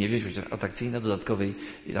roboty nie wziąć, atrakcyjnej, dodatkowej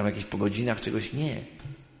tam jakieś po godzinach czegoś. Nie.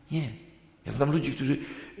 Ja znam ludzi, którzy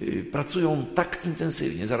pracują tak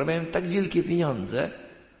intensywnie, zarabiają tak wielkie pieniądze,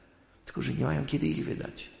 tylko że nie mają kiedy ich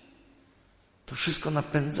wydać. To wszystko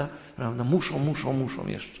napędza, prawda? Muszą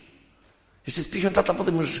jeszcze. Jeszcze z 50 lat, a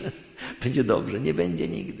potem już będzie dobrze. Nie będzie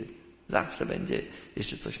nigdy. Zawsze będzie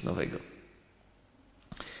jeszcze coś nowego.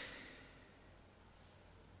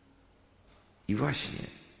 I właśnie,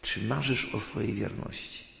 czy marzysz o swojej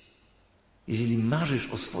wierności? Jeżeli marzysz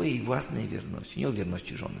o swojej własnej wierności, nie o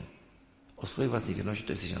wierności żony, o swojej własnej wierności,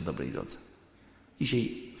 to jesteś na dobrej drodze.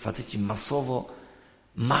 Dzisiaj faceci masowo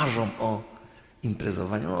marzą o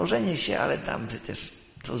imprezowaniu. No, żenię się, ale tam przecież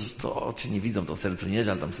to oczy nie widzą, to sercu nie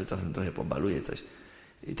żal, tam sobie czasem trochę pobaluje coś.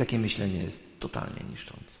 I takie myślenie jest totalnie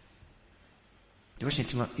niszczące. I właśnie,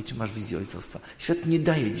 czy masz wizję ojcostwa? Świat nie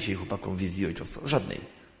daje dzisiaj chłopakom wizji ojcostwa. Żadnej.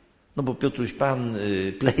 No bo Piotruś Pan,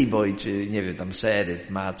 Playboy, czy nie wiem, tam szeryf,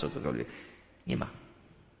 macho, cokolwiek. Nie ma.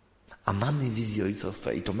 A mamy wizję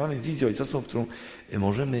ojcostwa i to mamy wizję ojcostwa, w którą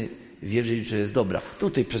możemy wierzyć, że jest dobra.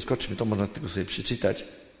 Tutaj przeskoczmy, to można tylko sobie przeczytać.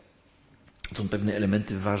 Są pewne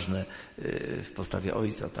elementy ważne w postawie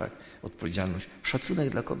ojca, tak? Odpowiedzialność. Szacunek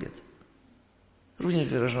dla kobiet. Również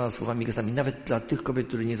wyrażona słowami, gestami, nawet dla tych kobiet,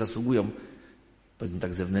 które nie zasługują, powiedzmy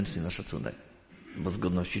tak zewnętrznie, na szacunek, bo z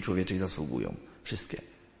godności człowieczej zasługują. Wszystkie.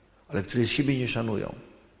 Ale które siebie nie szanują.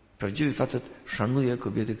 Prawdziwy facet szanuje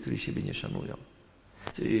kobiety, które siebie nie szanują.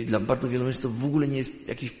 Dla bardzo wielu mężczyzn to w ogóle nie jest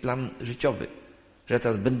jakiś plan życiowy, że ja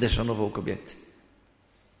teraz będę szanował kobiety.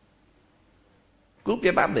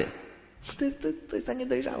 Głupie baby. To jest ta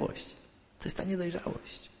niedojrzałość. To jest ta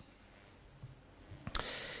niedojrzałość.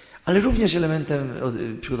 Ale również elementem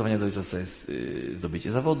przygotowania do ojcostwa jest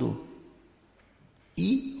zdobycie zawodu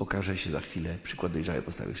i okaże się za chwilę przykład dojrzałej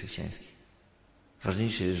postawy chrześcijańskiej.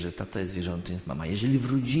 Ważniejsze jest, że tata jest wierzący, jest mama. Jeżeli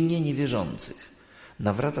w rodzinie niewierzących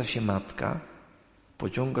nawraca się matka,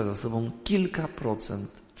 pociąga za sobą kilka procent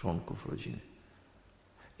członków rodziny.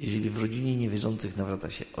 Jeżeli w rodzinie niewierzących nawraca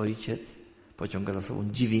się ojciec, pociąga za sobą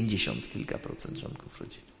 90 kilka procent członków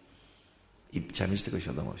rodziny. I trzeba mieć tego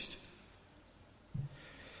świadomość.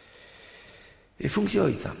 Funkcja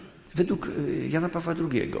ojca. Według Jana Pawła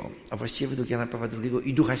II, a właściwie według Jana Pawła II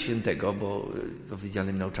i Ducha Świętego, bo w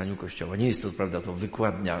oficjalnym nauczaniu Kościoła nie jest to, prawda, to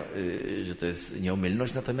wykładnia, że to jest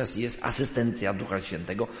nieomylność, natomiast jest asystencja Ducha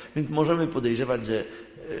Świętego, więc możemy podejrzewać, że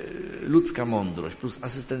ludzka mądrość plus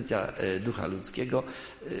asystencja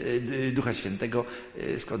Ducha Świętego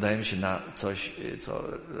składają się na coś, co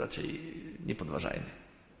raczej nie podważajmy.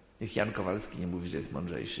 Niech Jan Kowalski nie mówi, że jest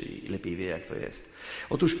mądrzejszy i lepiej wie, jak to jest.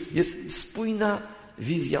 Otóż jest spójna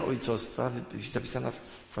wizja ojcostwa zapisana w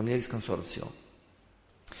Familiaris Consortio.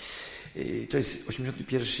 To jest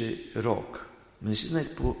 81 rok. Mężczyzna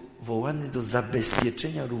jest powołany do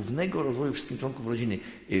zabezpieczenia równego rozwoju wszystkich członków rodziny.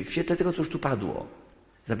 W świetle tego, co już tu padło.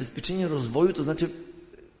 Zabezpieczenie rozwoju to znaczy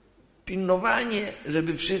pilnowanie,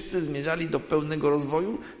 żeby wszyscy zmierzali do pełnego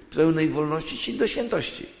rozwoju, pełnej wolności i do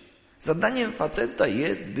świętości. Zadaniem faceta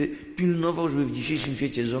jest, by pilnował, żeby w dzisiejszym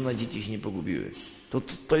świecie żona, dzieci się nie pogubiły.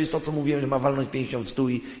 To jest to, co mówiłem, że ma walnąć pięścią w stół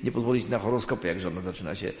i nie pozwolić na horoskopy, jak żona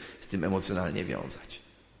zaczyna się z tym emocjonalnie wiązać.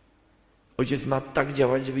 Ojciec ma tak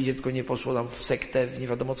działać, żeby dziecko nie poszło tam w sektę, w nie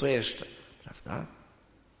wiadomo co jeszcze. Prawda?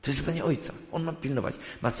 To jest zadanie ojca. On ma pilnować.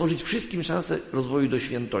 Ma stworzyć wszystkim szansę rozwoju do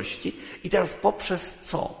świętości. I teraz poprzez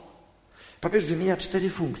co? Papież wymienia 4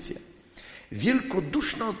 funkcje.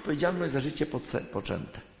 Wielkoduszna odpowiedzialność za życie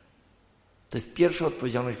poczęte. To jest pierwsza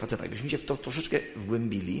odpowiedzialność faceta. Jakbyśmy się w to troszeczkę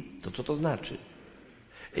wgłębili, to co to znaczy?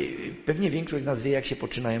 Pewnie większość z nas wie, jak się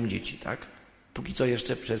poczynają dzieci, tak? Póki co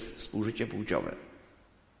jeszcze przez współżycie płciowe.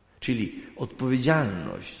 Czyli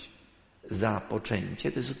odpowiedzialność za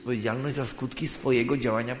poczęcie to jest odpowiedzialność za skutki swojego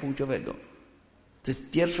działania płciowego. To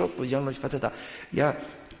jest pierwsza odpowiedzialność faceta. Ja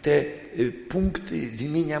te punkty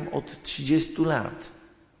wymieniam od 30 lat.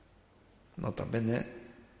 Notabene,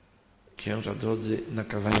 księża drodzy, na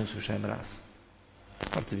kazaniu słyszałem raz.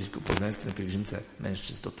 Arcybiskup Poznański na pielgrzymce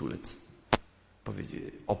mężczyzn do Tulec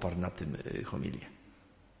oparł na tym homilię.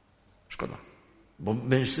 Szkoda. Bo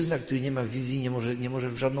mężczyzna, który nie ma wizji, nie może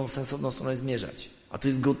w żadną sensowną stronę zmierzać. A to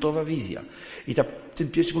jest gotowa wizja. I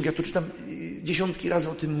ten pierwszy punkt, ja to czytam dziesiątki razy,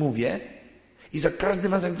 o tym mówię i za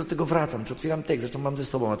każdym razem, jak do tego wracam, czy otwieram tekst, zresztą mam ze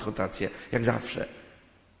sobą adhortację, jak zawsze.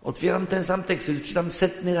 Otwieram ten sam tekst, który czytam 100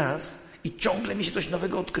 raz i ciągle mi się coś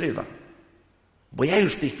nowego odkrywa. Bo ja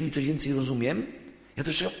już w tej chwili coś więcej rozumiem. Ja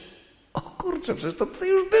też o kurczę, przecież to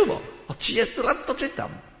już było. Od 30 lat to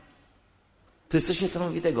czytam. To jest coś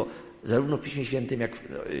niesamowitego, zarówno w Piśmie Świętym, jak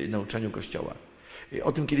w nauczaniu Kościoła.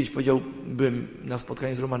 O tym kiedyś byłem na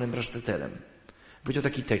spotkaniu z Romanem Braszteterem. Powiedział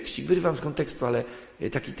taki tekstik, wyrywam z kontekstu, ale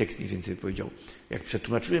taki tekst mniej więcej powiedział. Jak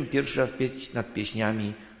przetłumaczyłem pierwszy raz pieśń nad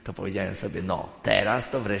pieśniami, to powiedziałem sobie, teraz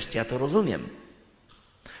to wreszcie ja to rozumiem.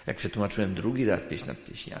 Jak przetłumaczyłem drugi raz pieśń nad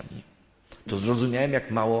pieśniami, to zrozumiałem,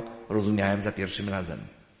 jak mało rozumiałem za pierwszym razem.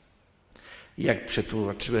 I jak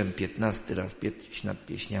przetłumaczyłem 15 raz pieśń nad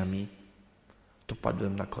pieśniami, to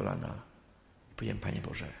padłem na kolana i powiedziałem, Panie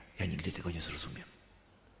Boże, ja nigdy tego nie zrozumiem.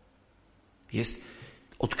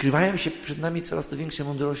 Odkrywają się przed nami coraz to większe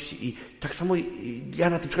mądrości i tak samo ja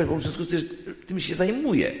na tym przykładzie, bo tym się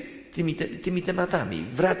zajmuję. tymi tematami.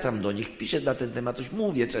 Wracam do nich, piszę na ten temat, coś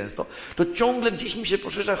mówię często. To ciągle gdzieś mi się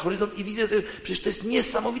poszerza horyzont i widzę, że przecież to jest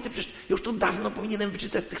niesamowite, przecież już to dawno powinienem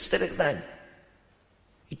wyczytać z tych 4 zdań.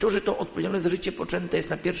 I to, że to odpowiedzialność za życie poczęte jest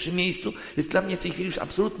na pierwszym miejscu, jest dla mnie w tej chwili już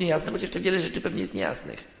absolutnie jasne, choć jeszcze wiele rzeczy pewnie jest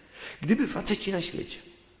niejasnych. Gdyby faceci na świecie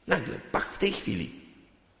nagle, w tej chwili,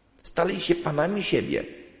 stali się panami siebie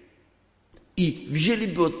i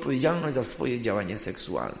wzięliby odpowiedzialność za swoje działanie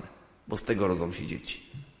seksualne, bo z tego rodzą się dzieci.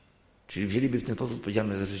 Czyli wzięliby w ten sposób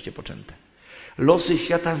odpowiedzialność za życie poczęte. Losy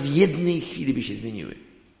świata w jednej chwili by się zmieniły.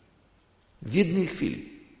 W jednej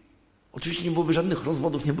chwili. Oczywiście nie byłoby żadnych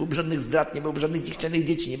rozwodów, nie byłoby żadnych zdrad, nie byłoby żadnych niechcianych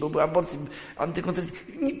dzieci, nie byłoby aborcji, antykoncepcji.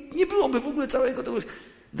 Nie byłoby w ogóle całego tego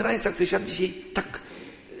draństwa, które świat dzisiaj tak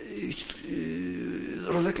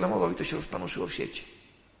rozreklamował i to się rozpanoszyło w sieci.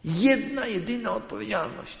 Jedna, jedyna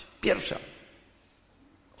odpowiedzialność. Pierwsza.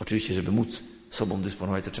 Oczywiście, żeby móc sobą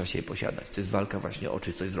dysponować, to trzeba się je posiadać. To jest walka właśnie o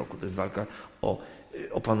czystość wzroku, to jest walka o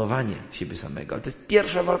opanowanie siebie samego. Ale to jest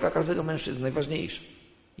pierwsza walka każdego mężczyzny, najważniejsza.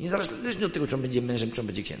 Niezależnie od tego, czy on będzie mężem, czy on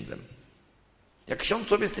będzie księdzem. Jak ksiądz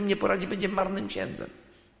sobie z tym nie poradzi, będzie marnym księdzem.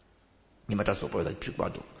 Nie ma czasu opowiadać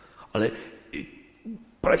przykładów. Ale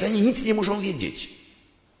parafianie nic nie muszą wiedzieć.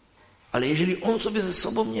 Ale jeżeli on sobie ze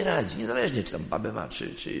sobą nie radzi, niezależnie czy tam babę ma,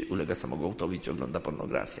 czy ulega samogwałtowi, czy ogląda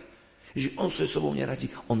pornografię, jeżeli on sobie ze sobą nie radzi,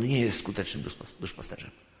 on nie jest skutecznym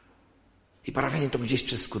duszpasterzem. I parafianie to gdzieś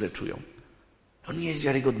przez skórę czują. On nie jest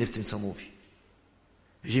wiarygodny w tym, co mówi.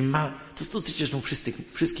 Jeżeli ma, to zresztą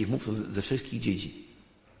wszystkich mówców ze wszystkich dziedzin.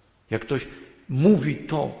 Jak ktoś mówi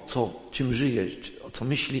to, czym żyje, o co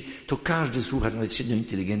myśli, to każdy słuchacz, nawet średnio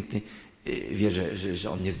inteligentny, wie,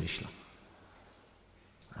 że on nie zmyśla.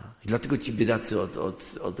 I dlatego ci biedacy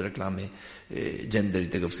od reklamy gender i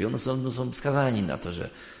tego wszystkiego, są skazani na to, że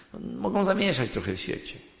mogą zamieszać trochę w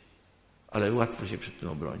świecie. Ale łatwo się przed tym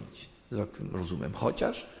obronić. Z rozumem.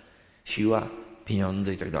 Chociaż siła,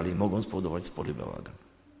 pieniądze i tak dalej mogą spowodować spory bałagan.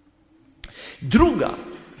 Druga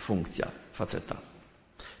funkcja faceta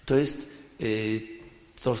to jest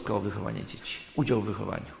troska o wychowanie dzieci. Udział w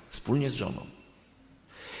wychowaniu. Wspólnie z żoną.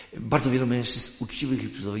 Bardzo wielu mężczyzn uczciwych i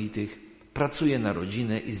przyzwoitych pracuje na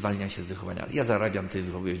rodzinę i zwalnia się z wychowania. Ja zarabiam, ty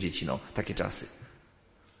wychowujesz dzieci. Takie czasy.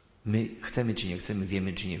 My chcemy czy nie chcemy,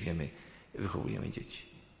 wiemy czy nie wiemy, wychowujemy dzieci.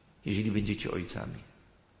 Jeżeli będziecie ojcami.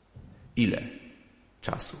 Ile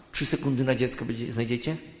czasu? 3 sekundy na dziecko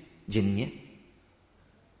znajdziecie? Dziennie?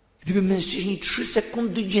 Gdyby mężczyźni 3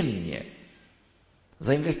 sekundy dziennie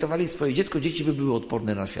zainwestowali w swoje dziecko, dzieci by były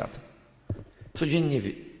odporne na świat. Codziennie,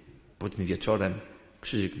 powiedzmy wieczorem,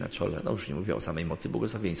 krzyżyk na czole, już nie mówię o samej mocy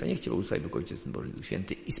błogosławieństwa, niech Cię błogosławi Bóg Ojciec, Syn Boży i Duch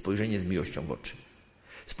Święty i spojrzenie z miłością w oczy.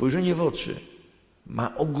 Spojrzenie w oczy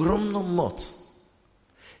ma ogromną moc.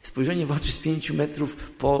 Spojrzenie w oczy z 5 metrów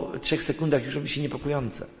po 3 sekundach już robi się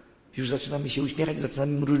niepokojące. Już zaczynamy się uśmiechać,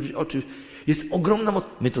 zaczynamy mrużyć oczy. Jest ogromna moc.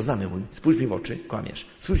 My to znamy. Spójrz mi w oczy, kłamiesz.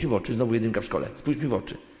 Spójrz mi w oczy, znowu 1 w szkole. Spójrz mi w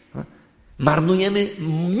oczy. Marnujemy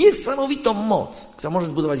niesamowitą moc, która może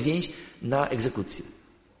zbudować więź na egzekucję.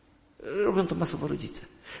 Robią to masowo rodzice.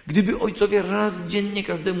 Gdyby ojcowie raz dziennie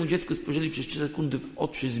każdemu dziecku spojrzeli przez 3 sekundy w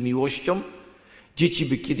oczy z miłością, dzieci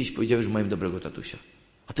by kiedyś powiedziały, że mają dobrego tatusia.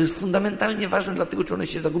 A to jest fundamentalnie ważne, dlatego czy one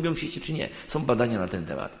się zagubią w świecie, czy nie. Są badania na ten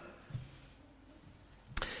temat.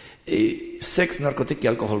 Seks, narkotyki,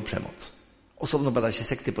 alkohol, przemoc. Osobno bada się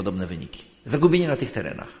sekty, podobne wyniki. Zagubienie na tych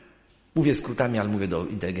terenach. Mówię skrótami, ale mówię do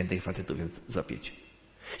inteligentnych facetów, więc złapiecie.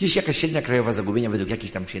 Jest jakaś średnia krajowa zagubienia według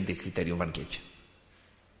jakichś tam przyjętych kryteriów w ankiecie.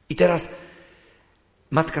 I teraz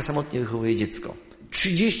matka samotnie wychowuje dziecko.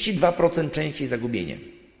 32% częściej zagubienie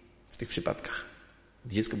w tych przypadkach.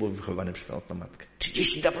 Dziecko było wychowywane przez samotną matkę.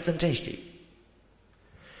 32% częściej.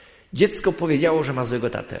 Dziecko powiedziało, że ma złego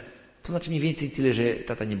tatę. To znaczy mniej więcej tyle, że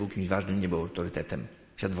tata nie był kimś ważnym, nie był autorytetem.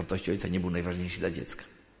 Świat wartości ojca nie był najważniejszy dla dziecka.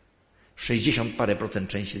 60 parę procent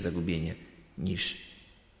częściej zagubienie niż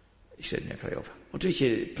średnia krajowa.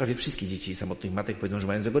 Oczywiście prawie wszystkie dzieci samotnych matek powiedzą, że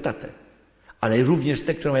mają złego tatę. Ale również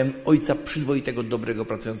te, które mają ojca przyzwoitego, dobrego,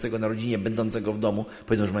 pracującego na rodzinie, będącego w domu,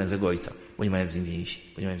 powiedzą, że mają złego ojca, bo nie mają z nim więzi,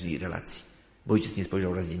 bo nie mają z nim relacji. Bo ojciec nie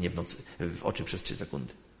spojrzał raz dziennie w oczy przez 3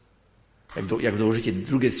 sekundy. Jak dołożycie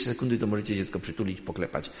drugie 3 sekundy, to możecie dziecko przytulić,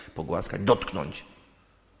 poklepać, pogłaskać, dotknąć.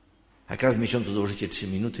 Jak raz w miesiącu dołożycie 3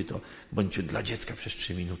 minuty, to bądźcie dla dziecka przez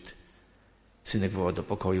 3 minuty. Synek woła do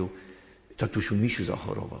pokoju, tatusiu, misiu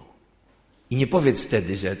zachorował. I nie powiedz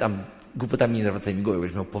wtedy, że tam głupotami nie zawracaj mi głowy,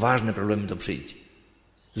 będziesz miał poważne problemy, to przyjdź.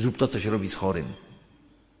 Zrób to, co się robi z chorym.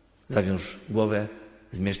 Zawiąż głowę,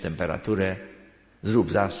 zmierz temperaturę,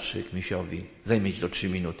 zrób zastrzyk misiowi, zajmie ci to 3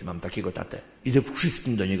 minuty, mam takiego tatę. I ze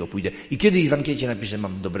wszystkim do niego pójdę. I kiedyś w ankiecie napiszę,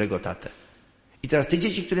 mam dobrego tatę. I teraz te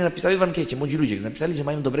dzieci, które napisały w ankiecie, młodzi ludzie, napisali, że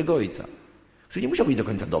mają dobrego ojca, który nie musiał być do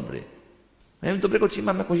końca dobry. Miałem dobrego, czyli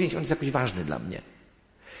mam jakąś więź, on jest jakoś ważny dla mnie.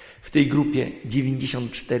 W tej grupie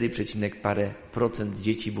 94%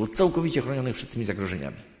 dzieci było całkowicie chronionych przed tymi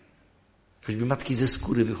zagrożeniami. Choćby matki ze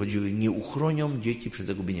skóry wychodziły, nie uchronią dzieci przed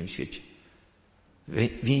zagubieniem w świecie.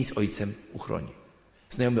 Więź z ojcem uchroni.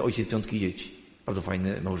 Znajomy ojciec 5 dzieci. Bardzo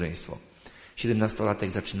fajne małżeństwo. 17-latek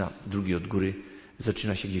zaczyna, drugi od góry,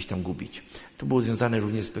 zaczyna się gdzieś tam gubić. To było związane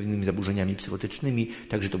również z pewnymi zaburzeniami psychotycznymi,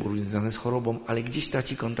 także to było również związane z chorobą, ale gdzieś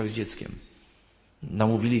traci kontakt z dzieckiem.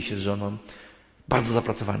 Namówili się z żoną, bardzo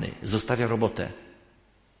zapracowany, zostawia robotę.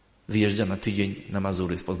 Wyjeżdża na tydzień na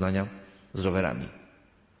Mazury z Poznania z rowerami.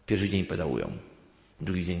 Pierwszy dzień pedałują,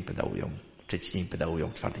 drugi dzień pedałują, trzeci dzień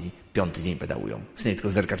pedałują, czwarty dzień, 5 dzień pedałują. Synek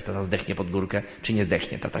tylko zerka, czy tata zdechnie pod górkę, czy nie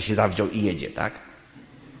zdechnie. Tata się zawziął i jedzie, tak?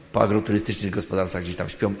 Po agroturystycznych gospodarstwach gdzieś tam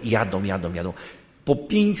śpią i jadą. Po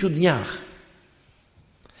 5 dniach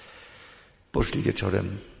poszli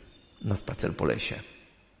wieczorem na spacer po lesie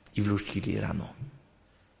i wrócili rano.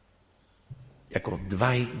 Jako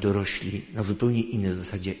dwaj dorośli, na zupełnie innej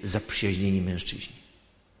zasadzie, zaprzyjaźnieni mężczyźni.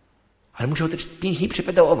 Ale musiał też 5 dni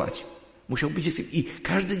przepedałować. Musiał być dzieckiem. I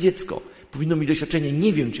każde dziecko powinno mieć doświadczenie,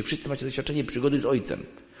 nie wiem, czy wszyscy macie doświadczenie przygody z ojcem.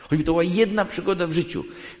 Choćby to była jedna przygoda w życiu.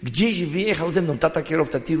 Gdzieś wyjechał ze mną tata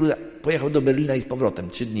kierowca tiru, pojechał do Berlina i z powrotem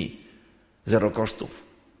 3 dni. 0 kosztów.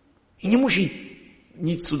 I nie musi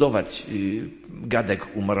nic cudować,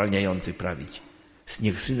 gadek umoralniających prawić.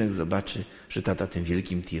 Niech synek zobaczy, że tata tym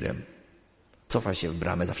wielkim tirem cofa się w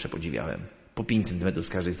bramę, zawsze podziwiałem. Po 5 centymetrów z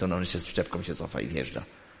każdej strony, on jeszcze z szczepką się cofa i wjeżdża.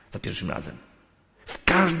 Za pierwszym razem. W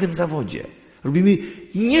każdym zawodzie robimy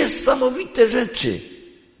niesamowite rzeczy.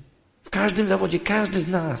 W każdym zawodzie, każdy z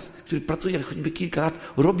nas, który pracuje choćby kilka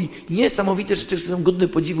lat, robi niesamowite rzeczy, które są godne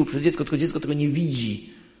podziwu przez dziecko, tylko dziecko tego nie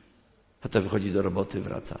widzi. Potem wychodzi do roboty,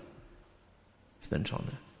 wraca.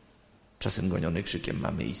 Zmęczony. Czasem goniony krzykiem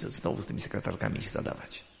mamy iść znowu z tymi sekretarkami się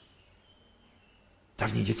zadawać.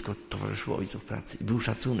 Dawniej dziecko towarzyszyło ojcu w pracy i był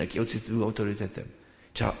szacunek i ojciec był autorytetem.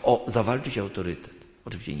 Trzeba zawalczyć autorytet.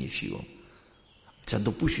 Oczywiście nie siłą. Trzeba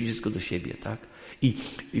dopuścić dziecko do siebie, tak? I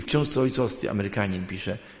w książce ojcowstwie Amerykanin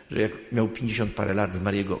pisze, że jak miał 50 parę lat,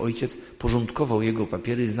 zmarł jego ojciec, porządkował jego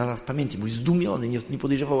papiery, znalazł pamiętnik. Był zdumiony, nie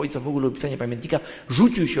podejrzewał ojca w ogóle o pisanie pamiętnika,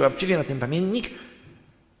 rzucił się łapczywie na ten pamiętnik,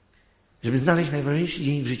 żeby znaleźć najważniejszy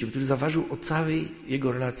dzień w życiu, który zaważył o całej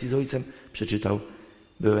jego relacji z ojcem. Przeczytał,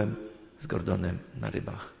 byłem z Gordonem na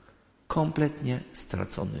rybach. Kompletnie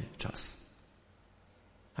stracony czas.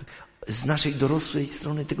 Tak? Z naszej dorosłej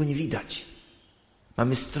strony tego nie widać.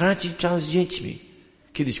 Mamy stracić czas z dziećmi.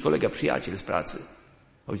 Kiedyś kolega, przyjaciel z pracy,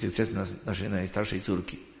 ojciec naszej najstarszej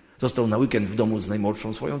córki, został na weekend w domu z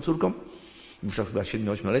najmłodszą swoją córką, wówczas chyba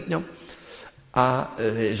 7-8-letnią, a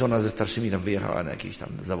żona ze starszymi tam wyjechała na jakieś tam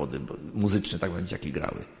zawody muzyczne, tak bądź jakie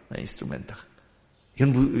grały na instrumentach. I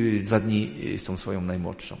on był 2 dni z tą swoją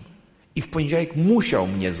najmłodszą. I w poniedziałek musiał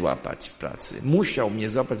mnie złapać w pracy. Musiał mnie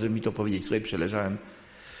złapać, żeby mi to powiedzieć. Słuchaj, przeleżałem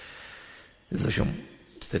z Zosią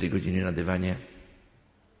 4 godziny na dywanie.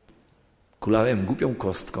 Kulałem głupią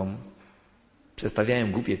kostką,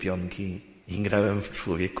 przestawiałem głupie pionki i grałem w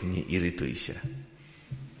człowieku, nie irytuj się.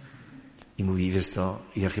 I mówi, wiesz co,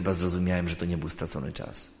 ja chyba zrozumiałem, że to nie był stracony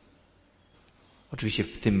czas. Oczywiście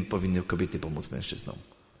w tym powinny kobiety pomóc mężczyznom.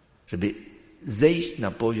 Żeby zejść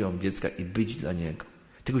na poziom dziecka i być dla niego.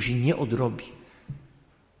 Tego się nie odrobi.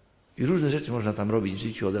 I różne rzeczy można tam robić w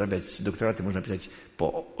życiu, odrabiać. Doktoraty można pisać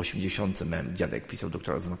po 80. Miałem dziadek pisał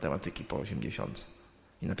doktorat z matematyki po 80.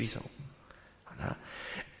 I napisał.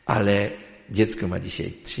 Ale dziecko ma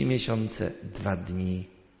dzisiaj 3 miesiące, 2 dni.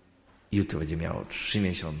 Jutro będzie miało 3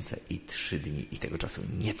 miesiące i 3 dni. I tego czasu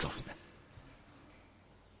nie cofnę.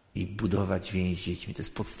 I budować więź z dziećmi. To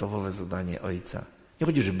jest podstawowe zadanie ojca. Nie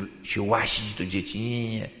chodzi, żeby się łasić do dzieci.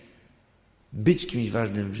 Nie. Być kimś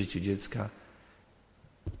ważnym w życiu dziecka,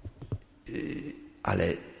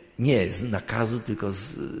 ale nie z nakazu, tylko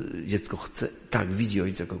dziecko chce, tak, widzi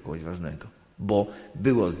ojca jako kogoś ważnego, bo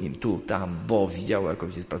było z nim tu, tam, bo widziało, jak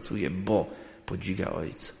ojciec pracuje, bo podziwia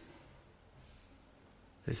ojca.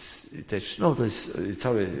 To jest też, to jest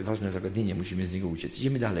całe ważne zagadnienie, musimy z niego uciec.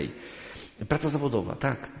 Idziemy dalej. Praca zawodowa,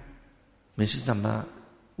 tak. Mężczyzna ma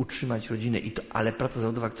utrzymać rodzinę, ale praca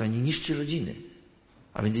zawodowa, która nie niszczy rodziny.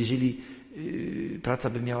 A więc jeżeli praca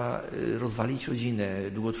by miała rozwalić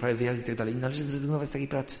rodzinę, długotrwały wyjazd i tak dalej, należy zrezygnować z takiej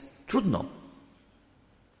pracy. Trudno.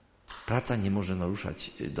 Praca nie może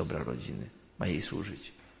naruszać dobra rodziny. Ma jej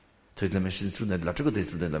służyć. To jest dla mężczyzny trudne. Dlaczego to jest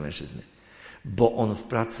trudne dla mężczyzny? Bo on w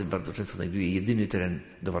pracy bardzo często znajduje jedyny teren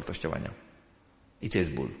do wartościowania. I to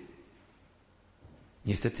jest ból.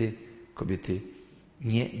 Niestety kobiety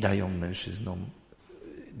nie dają mężczyznom,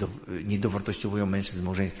 nie dowartościowują mężczyzn w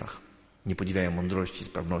małżeństwach. Nie podziwiają mądrości,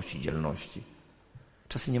 sprawności, dzielności.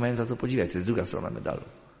 Czasem nie mają za co podziwiać, to jest druga strona medalu.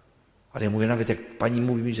 Ale ja mówię, nawet jak pani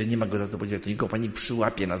mówi mi, że nie ma go za co podziwiać, to niech go pani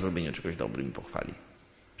przyłapie na zrobieniu czegoś dobrym i pochwali.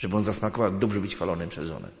 Żeby on zasmakował, jak dobrze być chwalonym przez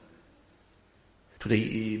żonę.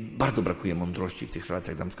 Tutaj bardzo brakuje mądrości w tych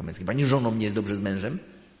relacjach damsko-męskich. Ani żoną nie jest dobrze z mężem,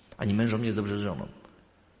 ani mężom nie jest dobrze z żoną.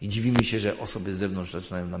 I dziwimy się, że osoby z zewnątrz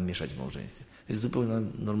zaczynają nam mieszać w małżeństwie. To jest zupełnie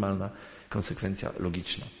normalna konsekwencja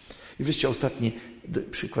logiczna. I wreszcie ostatni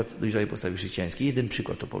przykład dojrzałej postawy chrześcijańskiej. Jeden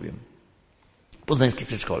przykład opowiem. Poznańskie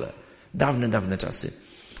przedszkole. Dawne czasy.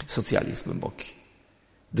 Socjalizm głęboki.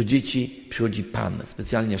 Do dzieci przychodzi pan,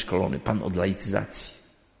 specjalnie szkolony, pan od laicyzacji.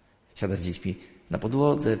 Siada z dziećmi na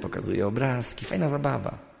podłodze, pokazuje obrazki. Fajna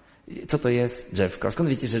zabawa. Co to jest? Drzewko. A skąd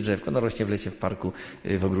wiecie, że drzewko? No rośnie w lesie, w parku,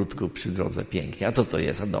 w ogródku, przy drodze. Pięknie. A co to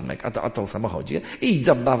jest? A domek? A to w samochodzie? I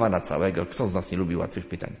zabawa na całego. Kto z nas nie lubi łatwych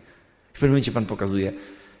pytań? W pewnym momencie pan pokazuje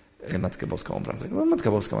Matkę Boską obrazek. No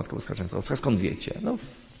Matka Boska Częstochowska. Skąd wiecie? No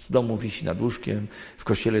w domu wisi nad łóżkiem, w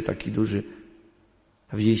kościele taki duży.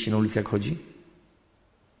 A widzieliście na ulicy, jak chodzi?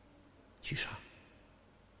 Cisza.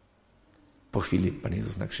 Po chwili Pan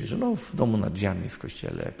Jezus na krzyżu. No w domu nad drzwiami, w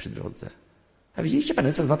kościele, przy drodze. A widzieliście Pan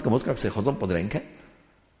Jezusa z Matką Boską, jak sobie chodzą pod rękę?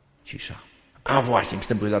 Cisza. A właśnie,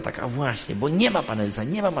 wstępuje atak. A właśnie, bo nie ma Pana Jezusa,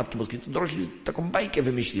 nie ma Matki Boskiej. To dorośli taką bajkę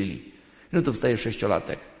wymyślili. No to wstaje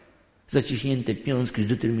 6-latek. Zaciśnięte piąski,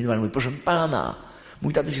 zdeterminowany. Mówi, proszę Pana,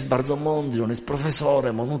 mój tatuś jest bardzo mądry, on jest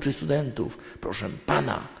profesorem, on uczy studentów. Proszę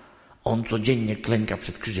Pana, on codziennie klęka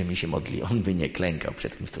przed krzyżem i się modli. On by nie klękał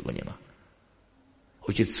przed kimś, kogo nie ma.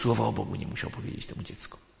 Ojciec słowa o Bogu nie musiał powiedzieć temu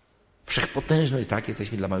dziecku. Wszechpotężny, tak,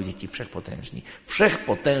 jesteśmy dla małych dzieci wszechpotężni.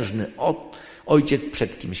 Wszechpotężny ojciec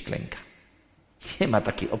przed kimś klęka. Nie ma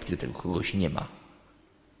takiej opcji, tego kogoś nie ma.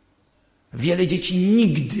 Wiele dzieci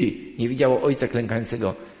nigdy nie widziało ojca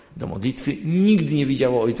klękającego do modlitwy, nigdy nie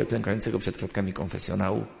widziało ojca klękającego przed kratkami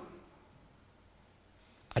konfesjonału.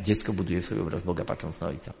 A dziecko buduje sobie obraz Boga, patrząc na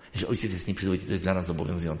ojca. Że ojciec jest nieprzyzwoity, to jest dla nas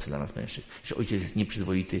obowiązujące, dla nas mężczyzn. Że ojciec jest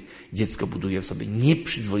nieprzyzwoity, dziecko buduje w sobie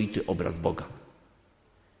nieprzyzwoity obraz Boga.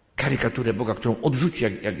 Karykaturę Boga, którą odrzuci,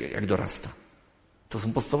 jak dorasta. To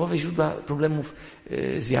są podstawowe źródła problemów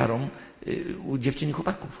z wiarą u dziewczyn i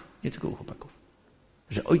chłopaków. Nie tylko u chłopaków.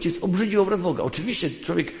 Że ojciec obrzydził obraz Boga. Oczywiście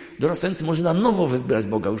człowiek dorastający może na nowo wybrać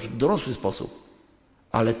Boga już w dorosły sposób.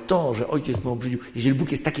 Ale to, że ojciec mu obrzydził, jeżeli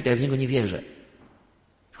Bóg jest taki, to ja w Niego nie wierzę.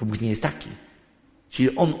 Tylko Bóg nie jest taki.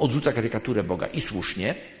 Czyli on odrzuca karykaturę Boga i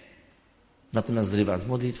słusznie, natomiast zrywa z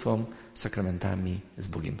modlitwą, z sakramentami, z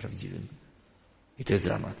Bogiem prawdziwym. I to jest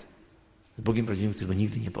dramat. Z Bogiem prawdziwym, którego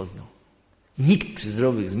nigdy nie poznał. Nikt przy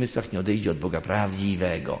zdrowych zmysłach nie odejdzie od Boga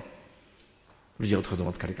prawdziwego. Ludzie odchodzą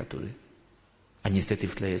od karykatury. A niestety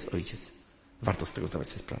w tle jest ojciec. Warto z tego zdawać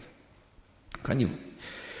sobie sprawę. Kochani,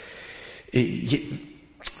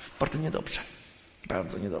 bardzo niedobrze.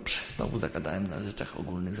 Bardzo niedobrze. Znowu zagadałem na rzeczach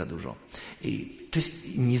ogólnych za dużo. To jest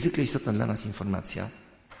niezwykle istotna dla nas informacja,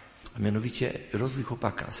 a mianowicie rozwój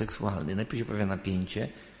chłopaka seksualny. Najpierw się pojawia napięcie,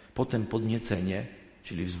 potem podniecenie,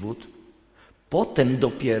 czyli wzwód. Potem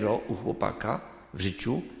dopiero u chłopaka w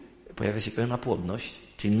życiu pojawia się pełna płodność,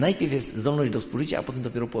 czyli najpierw jest zdolność do współżycia, a potem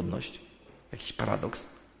dopiero płodność. Jakiś paradoks.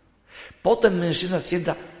 Potem mężczyzna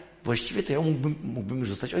stwierdza, właściwie to ja mógłbym już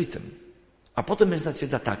zostać ojcem. A potem mężczyzna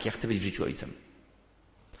stwierdza, tak, ja chcę być w życiu ojcem.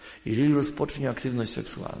 Jeżeli rozpocznie aktywność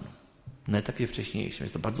seksualną na etapie wcześniejszym,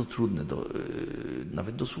 jest to bardzo trudne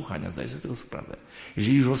nawet do słuchania, zdaję sobie z tego sprawę.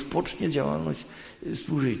 Jeżeli rozpocznie działalność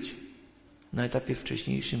współżycia na etapie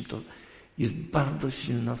wcześniejszym, to jest bardzo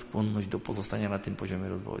silna skłonność do pozostania na tym poziomie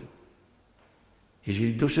rozwoju.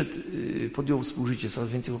 Jeżeli podjął współżycie,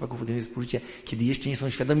 coraz więcej chłopaków podejmuje współżycie, kiedy jeszcze nie są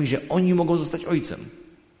świadomi, że oni mogą zostać ojcem.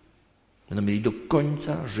 Będą mieli do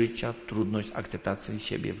końca życia trudność akceptacji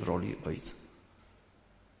siebie w roli ojca.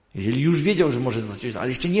 Jeżeli już wiedział, że może zostać ojcem, ale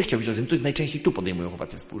jeszcze nie chciał być ojcem, to najczęściej tu podejmują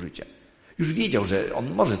chłopacy współżycie. Już wiedział, że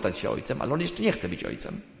on może stać się ojcem, ale on jeszcze nie chce być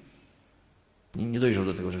ojcem. Nie dojrzał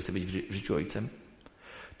do tego, że chce być w życiu ojcem.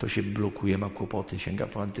 To się blokuje, ma kłopoty, sięga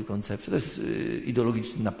po antykoncepcję. To jest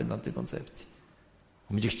ideologiczny napęd antykoncepcji.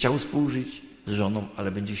 On będzie chciał współżyć z żoną,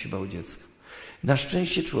 ale będzie się bał dziecka. Na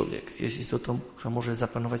szczęście człowiek jest istotą, która może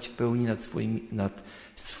zapanować w pełni nad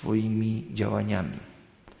swoimi działaniami.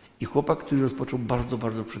 I chłopak, który rozpoczął bardzo,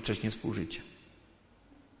 bardzo przedwcześnie współżycie,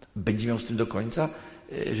 będzie miał z tym do końca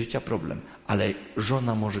życia problem. Ale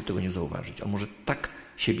żona może tego nie zauważyć. On może tak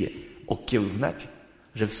siebie okiełznać,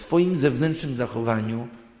 że w swoim zewnętrznym zachowaniu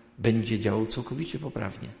będzie działał całkowicie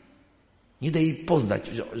poprawnie. Nie da jej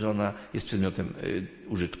poznać, że ona jest przedmiotem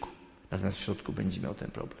użytku. Natomiast w środku będzie miał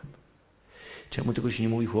ten problem. Czemu tego się nie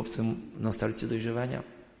mówi chłopcom na starcie dojrzewania?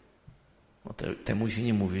 No temu się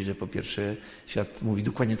nie mówi, że po pierwsze świat mówi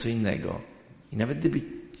dokładnie co innego. I nawet gdyby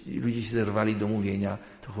ludzie się zerwali do mówienia,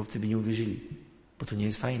 to chłopcy by nie uwierzyli. bo to nie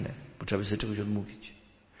jest fajne, bo trzeba by sobie czegoś odmówić.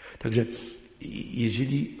 Także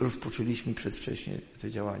jeżeli rozpoczęliśmy przedwcześnie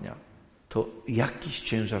te działania, to jakiś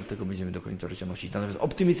ciężar tego będziemy do końca życia nosić. Natomiast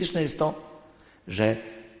optymistyczne jest to, że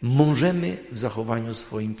możemy w zachowaniu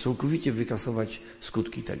swoim całkowicie wykasować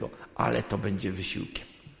skutki tego, ale to będzie wysiłkiem.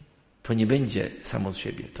 To nie będzie samo z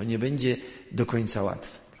siebie, to nie będzie do końca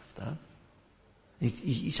łatwe, prawda?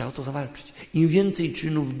 I trzeba o to zawalczyć. Im więcej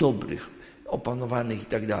czynów dobrych, opanowanych i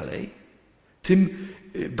tak dalej, tym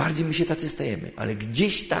bardziej my się tacy stajemy. Ale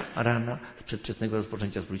gdzieś ta rana z przedwczesnego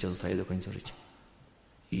rozpoczęcia współżycia zostaje do końca życia.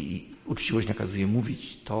 I uczciwość nakazuje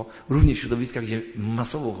mówić to również w środowiskach, gdzie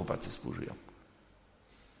masowo chłopacy współżyją.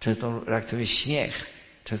 Częstą reakcją jest śmiech,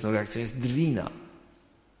 częstą reakcją jest drwina.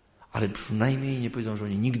 Ale przynajmniej nie powiedzą, że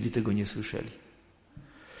oni nigdy tego nie słyszeli.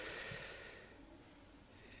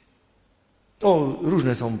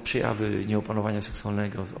 Różne są przejawy nieopanowania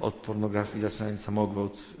seksualnego, od pornografii zaczynając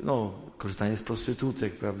samogwałt, korzystanie z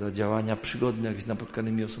prostytutek, prawda, działania przygodne jakieś z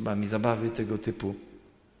napotkanymi osobami, zabawy tego typu,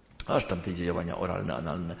 aż tam te działania oralne,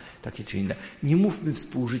 analne, takie czy inne. Nie mówmy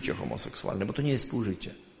współżycie homoseksualne, bo to nie jest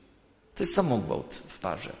współżycie. To jest samogwałt w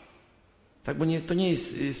parze. Tak, bo to nie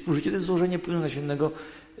jest współżycie, to jest złożenie płynu nasiennego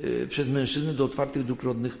przez mężczyznę do otwartych dróg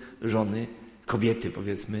rodnych żony, kobiety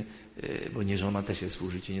powiedzmy, bo nie żona też jest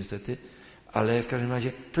współżycie niestety, ale w każdym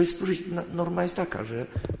razie to jest współżycie. Norma jest taka, że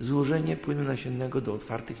złożenie płynu nasiennego do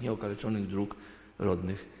otwartych, nieokaleczonych dróg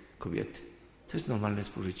rodnych kobiety. To jest normalne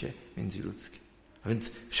współżycie międzyludzkie. A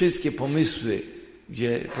więc wszystkie pomysły,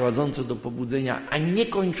 gdzie prowadzące do pobudzenia, a nie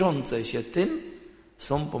kończące się tym,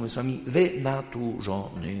 są pomysłami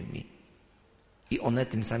wynaturzonymi. I one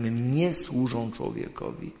tym samym nie służą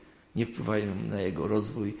człowiekowi, nie wpływają na jego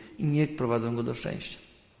rozwój i nie prowadzą go do szczęścia.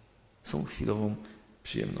 Są chwilową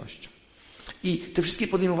przyjemnością. I te wszystkie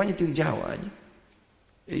podejmowanie tych działań,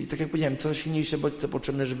 i tak jak powiedziałem, coraz silniejsze bodźce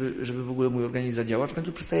potrzebne, żeby w ogóle mój organizm zadziałał, w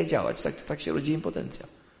końcu przestaje działać. Tak się rodzi impotencja.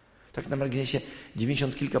 Tak na marginesie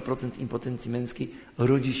 90 kilka procent impotencji męskiej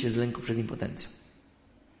rodzi się z lęku przed impotencją.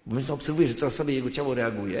 Bo mężczyzna obserwuje, że coraz sobie jego ciało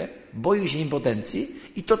reaguje, boi się impotencji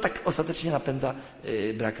i to tak ostatecznie napędza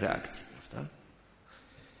brak reakcji. Prawda?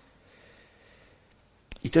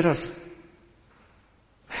 I teraz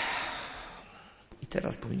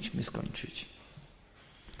powinniśmy skończyć.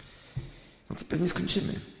 To pewnie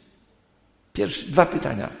skończymy. Dwa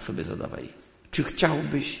pytania sobie zadawaj. Czy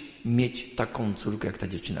chciałbyś mieć taką córkę, jak ta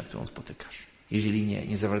dziewczyna, którą spotykasz? Jeżeli nie,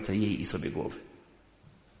 nie zawracaj jej i sobie głowy.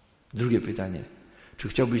 Drugie pytanie. Czy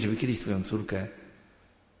chciałbyś, żeby kiedyś twoją córkę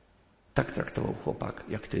tak traktował chłopak,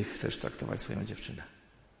 jak ty chcesz traktować swoją dziewczynę?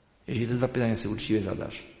 Jeśli te dwa pytania sobie uczciwie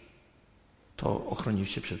zadasz, to ochronisz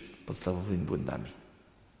się przed podstawowymi błędami.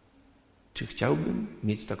 Czy chciałbym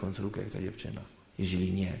mieć taką córkę, jak ta dziewczyna?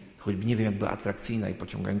 Jeżeli nie, choćby nie wiem, jak była atrakcyjna i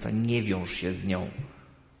pociągająca, nie wiąż się z nią.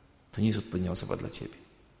 To nie jest odpowiednia osoba dla ciebie.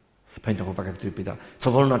 Pamiętam chłopaka, który pyta,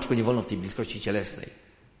 co wolno, a czego nie wolno w tej bliskości cielesnej.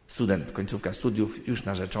 Student, końcówka studiów, już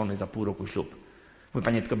narzeczony, za pół roku ślub. Mówi,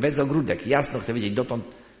 panie, tylko bez ogródek, jasno chcę wiedzieć, dotąd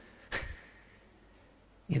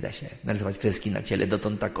nie da się narysować kreski na ciele,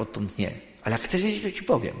 dotąd tak, odtąd nie. Ale jak chcesz wiedzieć, to ci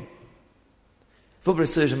powiem. Wyobraź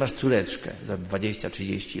sobie, że masz córeczkę za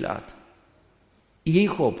 20-30 lat i jej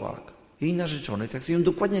chłopak, jej narzeczony traktują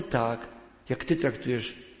dokładnie tak, jak ty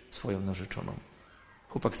traktujesz swoją narzeczoną.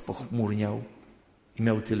 Chłopak spochmurniał i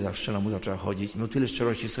miał tyle, a szczena mu zaczęła chodzić, miał tyle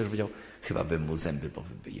szczerości, że powiedział, chyba bym mu zęby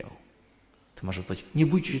powybijał. To masz odpowiedzieć, nie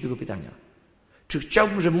bójcie się tego pytania. Czy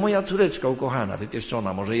chciałbym, żeby moja córeczka ukochana,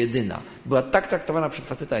 wypieszczona, może jedyna, była tak traktowana przez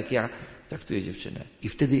faceta, jak ja traktuję dziewczynę? I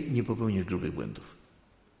wtedy nie popełnisz grubych błędów.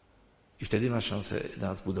 I wtedy masz szansę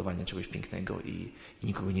na zbudowanie czegoś pięknego i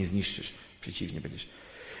nikogo nie zniszczysz. Przeciwnie będziesz.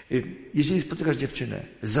 Jeżeli spotykasz dziewczynę,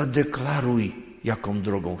 zadeklaruj, jaką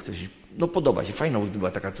drogą chcesz iść. Podoba się, fajna by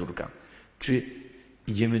była taka córka. Czy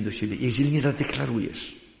idziemy do siebie? Jeżeli nie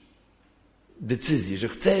zadeklarujesz decyzji, że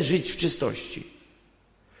chcę żyć w czystości,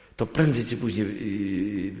 to prędzej czy później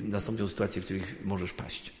nastąpią sytuacje, w których możesz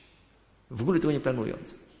paść. W ogóle tego nie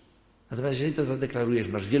planując. Natomiast jeżeli to zadeklarujesz,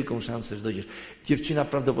 masz wielką szansę, że dojdziesz. Dziewczyna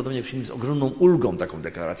prawdopodobnie przyjmie z ogromną ulgą taką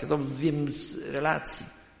deklarację. To wiem z relacji.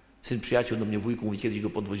 Syn przyjaciół do mnie, wujku, mówi, kiedyś go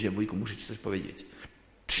podwoziłem, wujku, muszę ci coś powiedzieć.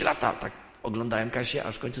 3 lata tak oglądałem Kasię,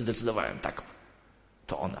 aż w końcu zdecydowałem, tak,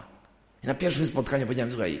 to ona. I na pierwszym spotkaniu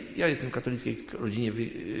powiedziałem, słuchaj, ja jestem w katolickiej rodzinie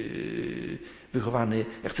wychowany,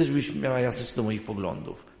 ja chcę, żebyś miała jasność do moich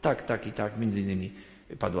poglądów. Tak i tak, między innymi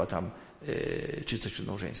padła tam czystość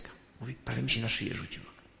przedmałżeńska. Mówi, prawie mi się na szyję rzuciło.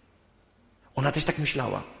 Ona też tak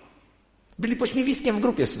myślała. Byli pośmiewiskiem w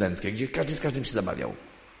grupie studenckiej, gdzie każdy z każdym się zabawiał.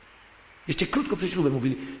 Jeszcze krótko przed ślubem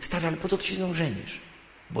mówili, stary, ale po co ty się z nią żenisz?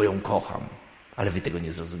 Bo ją kocham, ale wy tego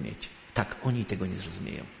nie zrozumiecie. Tak, oni tego nie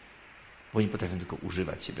zrozumieją, bo oni potrafią tylko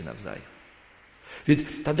używać siebie nawzajem. Więc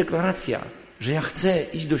ta deklaracja, że ja chcę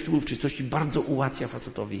iść do ślubu w czystości, bardzo ułatwia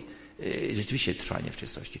facetowi rzeczywiście trwanie w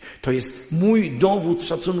czystości. To jest mój dowód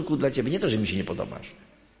szacunku dla ciebie. Nie to, że mi się nie podobasz.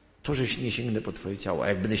 To, że nie sięgnę po twoje ciało, a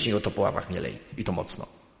jak będę sięgał, to po łapach mnie lej. I to mocno.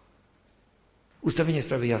 Ustawienie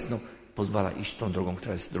sprawy jasno pozwala iść tą drogą,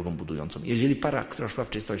 która jest drogą budującą. Jeżeli para, która szła w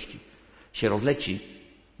czystości, się rozleci,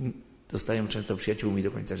 zostają często przyjaciółmi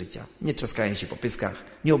do końca życia. Nie trzaskają się po pyskach,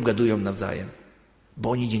 nie obgadują nawzajem, bo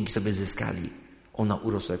oni dzięki sobie zyskali. Ona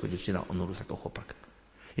urosła jako dziewczyna, on urósł jako chłopak.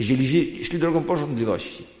 Jeżeli szli drogą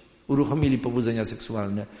pożądliwości, uruchomili pobudzenia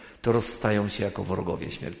seksualne, to rozstają się jako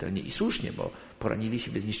wrogowie śmiertelnie. I słusznie, bo poranili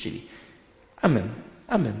siebie, zniszczyli. Amen.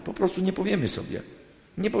 Amen. Po prostu nie powiemy sobie.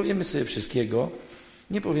 Nie powiemy sobie wszystkiego.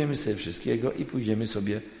 Nie powiemy sobie wszystkiego i pójdziemy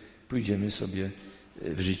sobie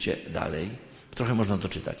w życie dalej. Trochę można to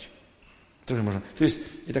czytać. Trochę można. To jest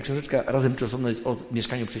ta książeczka Razem czy osobno jest o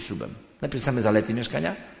mieszkaniu przed ślubem. Najpierw same zalety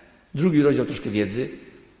mieszkania, drugi rozdział troszkę wiedzy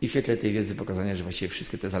i w świetle tej wiedzy pokazania, że właściwie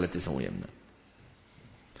wszystkie te zalety są ujemne.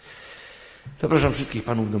 Zapraszam wszystkich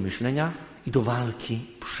panów do myślenia i do walki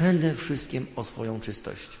przede wszystkim o swoją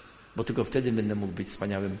czystość, bo tylko wtedy będę mógł być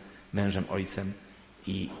wspaniałym mężem, ojcem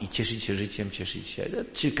i cieszyć się życiem,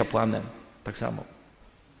 czy kapłanem, tak samo.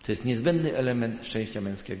 To jest niezbędny element szczęścia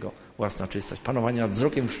męskiego, własna czystość, panowania nad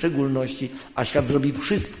wzrokiem w szczególności, a świat zrobi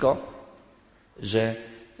wszystko,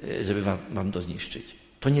 żeby wam to zniszczyć.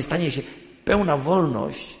 To nie stanie się pełna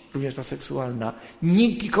wolność, również ta seksualna,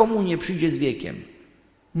 nikomu nie przyjdzie z wiekiem.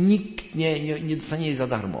 Nikt nie dostanie jej za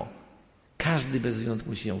darmo. Każdy bez wyjątku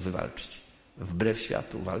musi ją wywalczyć. Wbrew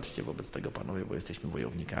światu walczcie wobec tego, panowie, bo jesteśmy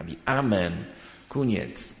wojownikami. Amen.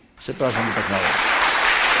 Koniec. Przepraszam, że tak mało.